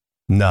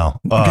 No,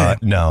 Okay.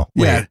 no.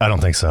 Wait, Yeah. I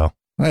don't think so.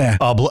 Oh, yeah.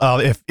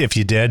 if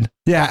you did.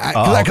 Yeah.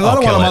 Because I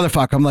don't want to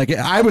motherfuck. I'm like,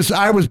 I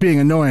was being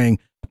annoying,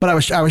 but I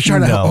was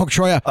trying to hook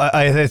Troy up.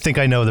 I think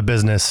I know the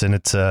business, and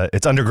it's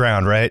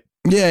underground, right?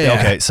 Yeah.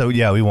 Okay, so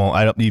yeah, we won't.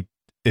 I don't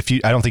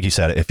think you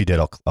said it. If you did,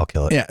 I'll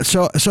kill it. Yeah.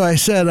 So I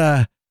said,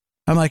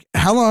 I'm like,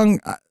 how long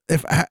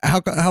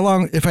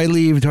if I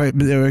leave do I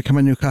become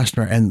a new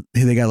customer? And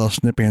they got a little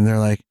snippy, and they're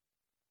like,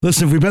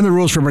 listen, if we bend the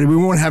rules for everybody,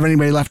 we won't have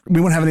anybody left. We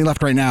won't have any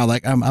left right now.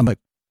 Like I'm like,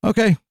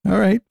 okay, all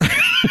right.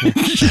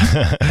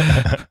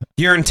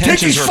 Your intentions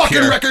take these were fucking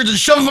pure. records and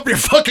shove them up your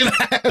fucking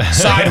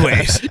ass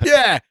Sideways.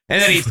 Yeah.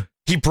 And then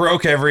he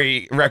broke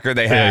every record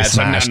they had.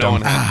 So now no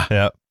one.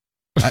 Yeah.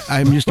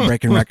 I'm used to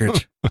breaking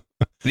records.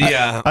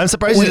 Yeah. I'm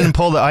surprised you didn't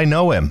pull the I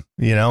know him,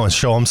 and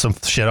show him some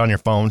shit on your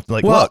phone.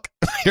 Like, look,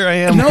 here I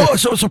am. No,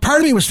 so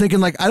part of me was thinking,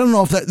 like, I don't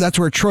know if that's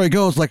where Troy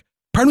goes. Like,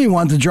 part of me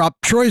wanted to drop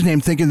Troy's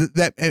name, thinking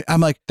that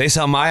I'm like, they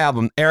sell my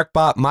album. Eric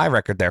bought my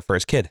record there for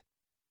his kid.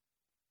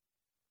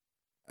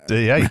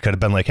 Yeah, you could have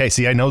been like, hey,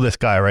 see, I know this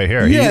guy right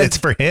here. Yeah. It's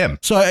for him.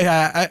 So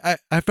I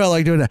felt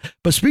like doing that.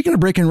 But speaking of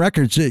breaking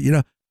records,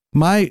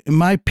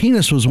 my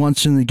penis was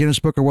once in the Guinness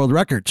Book of World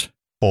Records.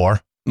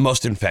 Or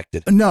most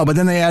infected. No, but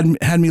then they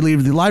had me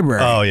leave the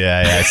library. Oh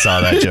yeah, I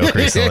saw that joke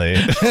recently.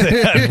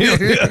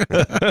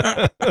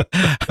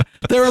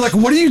 They were like,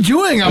 "What are you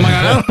doing?" I'm like,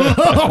 "I don't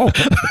know."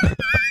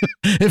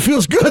 It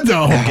feels good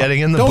though. I'm getting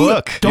in the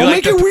book. Don't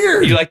make it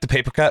weird. You like the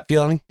paper cut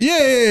feeling?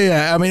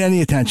 Yeah. I mean,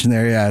 any attention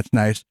there, yeah, it's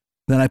nice.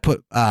 Then I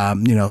put,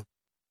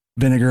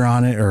 vinegar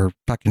on it or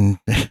fucking,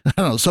 I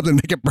don't know, something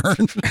to make it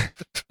burn.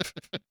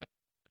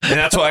 And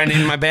that's what I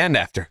named my band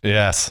after.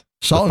 Yes.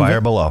 Salt the and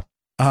Fire Below.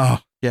 Oh,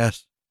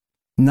 yes.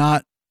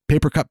 Not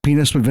paper cut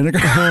penis with vinegar.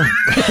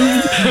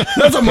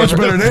 That's a much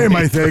better name,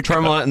 I think.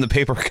 Tremolent and the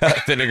paper cut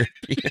vinegar.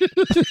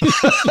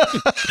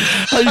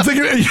 Are you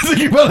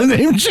thinking about a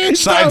name change?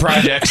 Side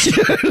projects.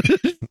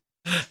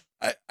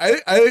 I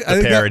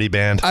think parody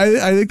band.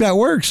 I think that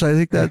works. I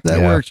think that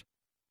works.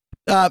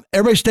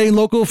 Everybody staying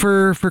local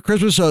for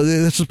Christmas. So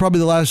this is probably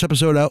the last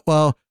episode out.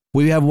 Well,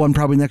 we have one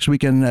probably next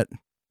weekend.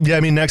 Yeah,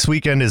 I mean, next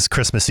weekend is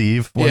Christmas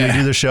Eve when we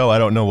do the show. I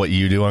don't know what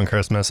you do on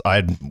Christmas.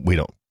 We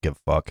don't give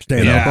a fuck.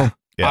 Stay local.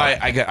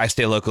 Yeah. I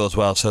stay local as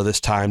well. So this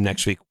time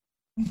next week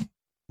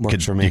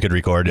works for me. You could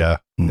record, yeah.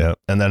 Yeah.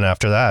 And then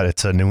after that,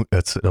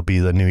 it'll be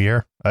the new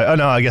year.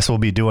 I guess we'll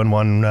be doing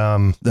one.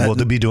 We'll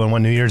be doing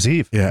one New Year's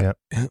Eve. Yeah.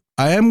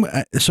 I am.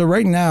 So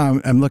right now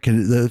I'm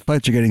looking. The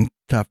flights are getting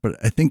tough, but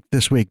I think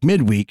this week,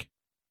 midweek,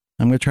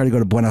 I'm going to try to go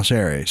to Buenos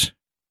Aires.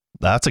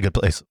 That's a good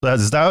place.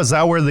 Is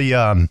that where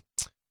the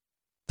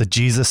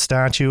Jesus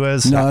statue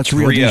is? No, that's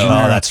Rio de Janeiro.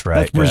 Oh, that's right.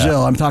 That's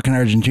Brazil. Yeah. I'm talking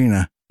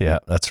Argentina. Yeah,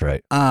 that's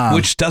right.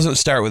 Which doesn't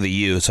start with a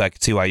U, so I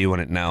can see why you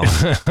wouldn't know.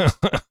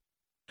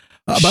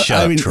 But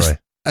Shut up, Troy.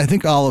 I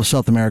think all of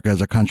South America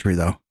is a country,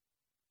 though.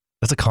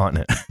 That's a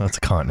continent.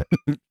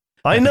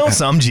 I know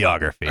some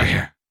geography.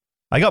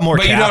 I got more.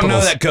 But capitals. you don't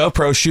know that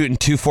GoPro shooting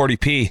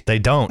 240p. They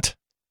don't.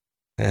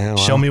 Yeah,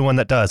 Show me one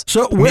that does.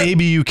 So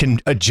maybe you can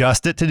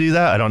adjust it to do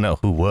that. I don't know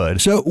who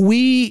would. So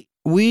we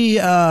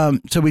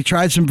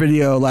tried some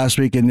video last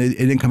week and it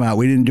didn't come out.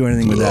 We didn't do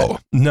anything with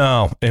that.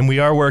 No, and we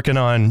are working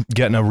on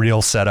getting a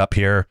real setup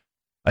here.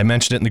 I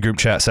mentioned it in the group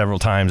chat several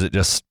times. It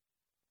just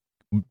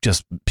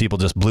people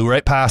just blew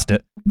right past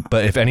it.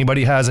 But if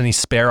anybody has any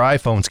spare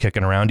iPhones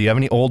kicking around, do you have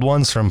any old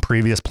ones from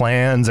previous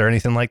plans or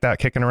anything like that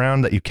kicking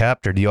around that you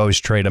kept, or do you always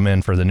trade them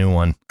in for the new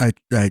one? I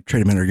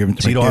trade them in or give them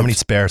to so my you don't have any kids.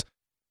 spares.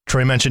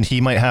 Troy mentioned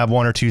he might have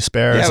one or two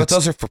spares. Yeah, but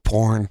those are for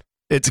porn.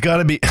 It's got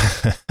to be.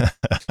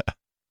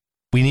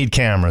 We need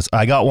cameras.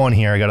 I got one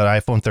here. I got an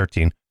iPhone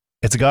 13.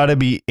 It's got to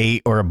be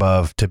 8 or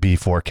above to be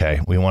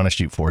 4K. We want to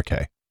shoot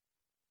 4K.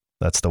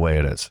 That's the way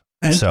it is.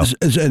 And, so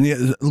and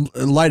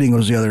the lighting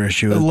was the other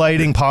issue.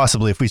 Lighting,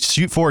 possibly. If we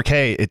shoot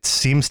 4K, it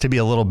seems to be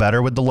a little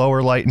better with the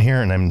lower light in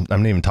here. And I'm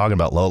not even talking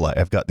about low light.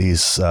 I've got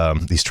these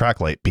track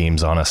light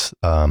beams on us.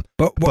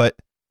 But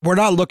we're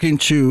not looking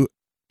to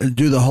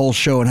do the whole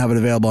show and have it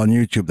available on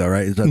YouTube, though,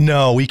 right?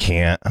 No, we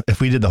can't. If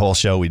we did the whole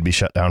show, we'd be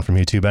shut down from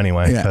YouTube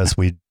anyway, because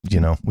we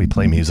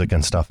play music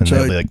and stuff, and So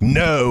they'll be like,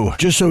 no.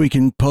 Just so we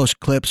can post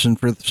clips and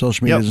for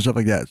social medias and stuff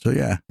like that. So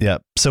yeah. Yeah.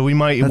 So we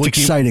might. That's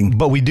exciting.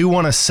 But we do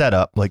want to set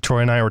up, like Troy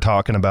and I were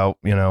talking about,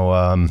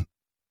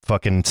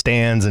 fucking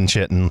stands and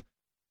shit, and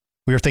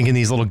we were thinking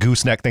these little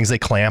gooseneck things they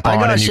clamp on.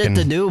 I got and you shit can,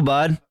 to do,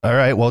 bud. All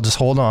right. Well, just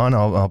hold on.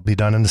 I'll be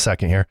done in a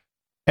second here.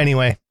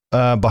 Anyway.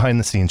 Behind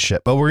the scenes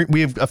shit, but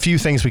we have a few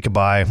things we could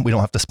buy. We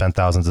don't have to spend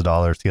thousands of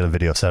dollars to get a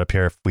video set up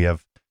here. If we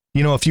have,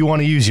 if you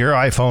want to use your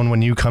iPhone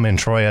when you come in,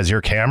 Troy, as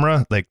your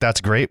camera, like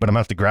that's great, but I'm gonna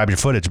have to grab your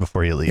footage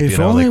before you leave. If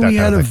only we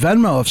had a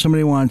Venmo if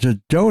somebody wanted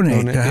to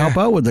donate to help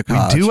out with the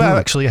cost. We do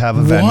actually have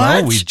a Venmo.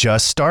 What? We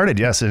just started.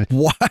 Yes.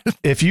 What?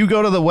 If you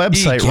go to the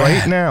website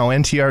right now,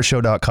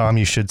 ntrshow.com,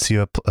 you should see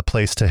a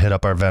place to hit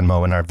up our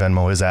Venmo, and our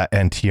Venmo is at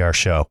NTR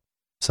Show.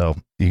 So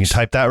you can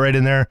type that right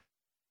in there.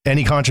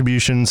 Any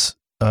contributions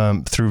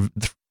through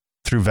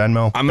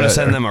Venmo. I'm going to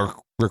send them a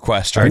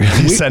request. Right?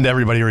 Send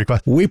everybody a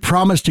request. We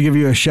promise to give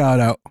you a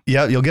shout out.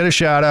 Yeah, you'll get a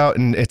shout out,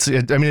 and it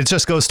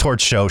just goes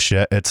towards show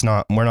shit. It's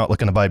not. We're not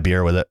looking to buy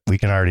beer with it. We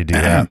can already do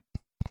that.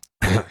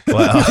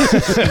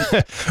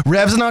 Well,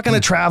 Rev's not going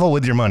to travel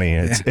with your money.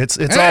 It's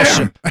all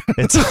shit.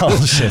 It's all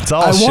shit. It's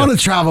all. I want to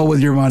travel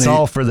with your money. It's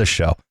all for the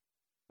show.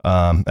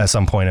 At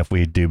some point, if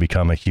we do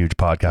become a huge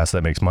podcast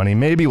that makes money,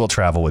 maybe we'll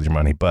travel with your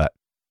money. But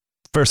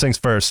first things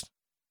first,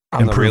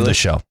 improve the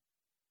show.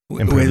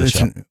 Wait,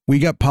 listen, we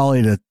got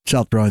Polly to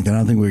South Burlington. I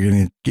don't think we're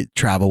going to get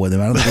travel with him.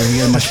 I don't think we're going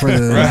to get much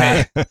further than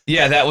that.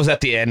 Yeah, that was at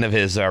the end of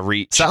his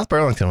reach. South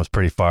Burlington was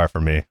pretty far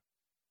for me.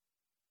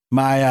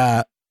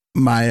 My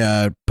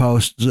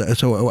post.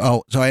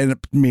 So I ended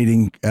up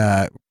meeting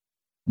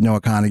Noah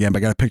Khan again, but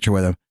I got a picture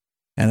with him,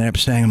 and I ended up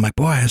saying, I'm like,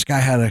 boy, this guy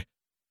had a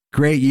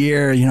great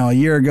year. A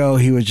year ago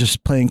he was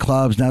just playing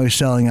clubs. Now he's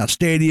selling out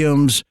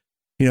stadiums.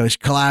 He's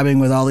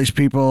collabing with all these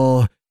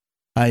people.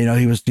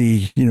 He was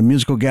the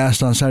musical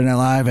guest on Saturday Night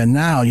Live, and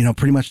now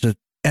pretty much to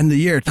end the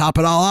year, top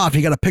it all off,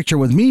 he got a picture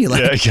with me.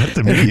 Like, yeah, I get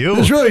to meet you.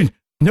 There's really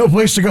no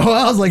place to go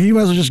else. Like, you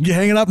might as well just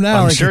hang it up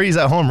now. I'm sure he's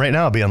at home right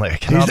now, being like, I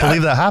cannot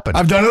believe that happened.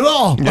 I've done it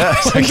all. Yeah,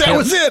 like, that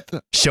was it.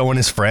 Showing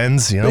his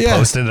friends,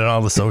 posting it on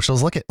all the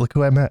socials. Look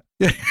who I met.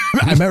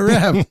 I met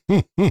Rev.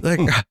 Like,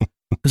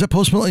 is that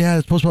Post Malone? Yeah,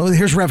 it's Post Malone.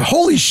 Here's Rev.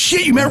 Holy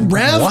shit, you met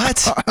Rev?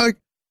 What?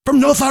 From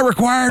No Thought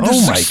Required.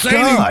 Oh my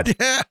God.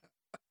 Yeah.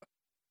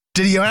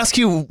 Did he ask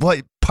you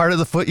what part of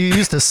the foot you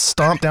used to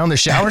stomp down the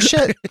shower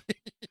shit?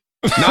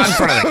 Not in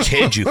front of the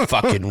kids, you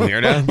fucking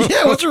weirdo.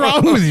 Yeah, what's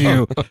wrong with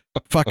you?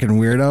 Fucking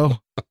weirdo.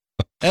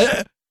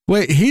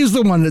 Wait, he's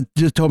the one that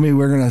just told me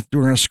we're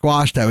gonna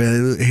squash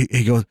that.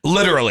 He goes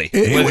literally.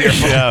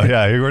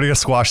 Yeah, you're going to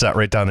squash that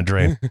right down the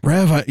drain.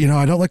 Rev, I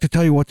don't like to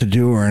tell you what to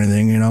do or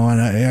anything, and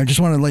I just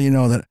want to let you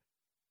know that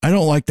I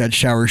don't like that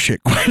shower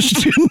shit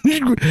question.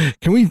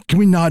 Can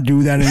we not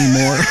do that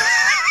anymore?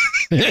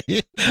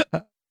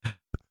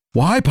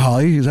 Why,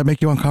 Polly? Does that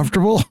make you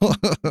uncomfortable?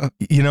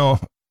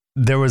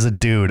 There was a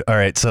dude. All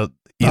right, so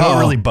what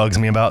really bugs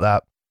me about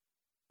that?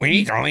 We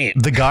need to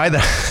leave. The guy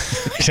that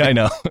I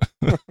know.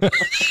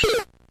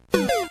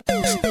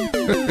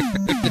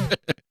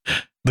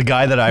 The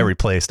guy that I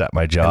replaced at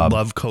my job. I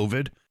love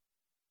COVID.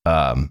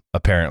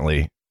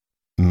 Apparently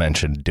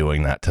mentioned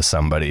doing that to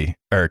somebody,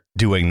 or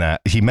doing that.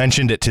 He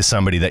mentioned it to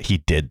somebody that he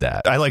did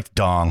that. I liked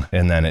dong,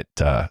 and then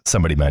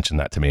somebody mentioned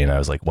that to me, and I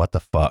was like, what the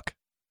fuck?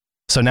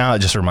 So now it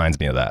just reminds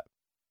me of that.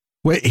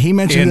 Wait, he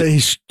mentioned that he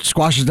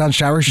squashes down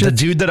shower shit? The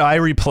dude that I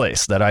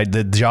replaced,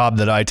 the job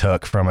that I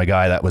took from a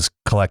guy that was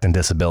collecting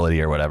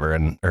disability or whatever, I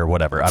don't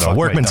know,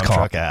 workman's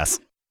comp ass.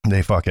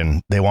 They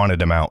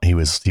wanted him out. He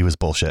was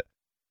bullshit.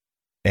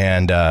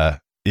 And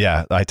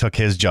I took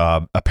his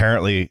job.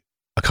 Apparently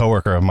a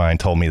coworker of mine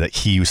told me that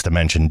he used to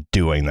mention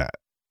doing that.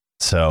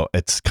 So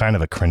it's kind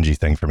of a cringy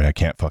thing for me. I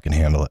can't fucking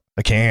handle it.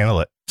 I can't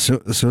handle it.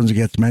 So as soon as it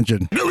gets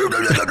mentioned.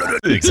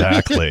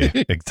 Exactly.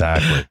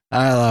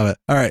 I love it.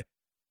 All right.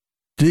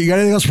 Do you got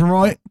anything else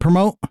to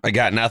promote? I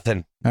got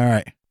nothing. All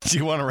right. Do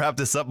you want to wrap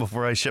this up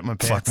before I shit my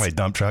pants? Fuck my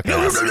dump truck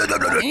ass.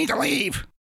 I need to leave.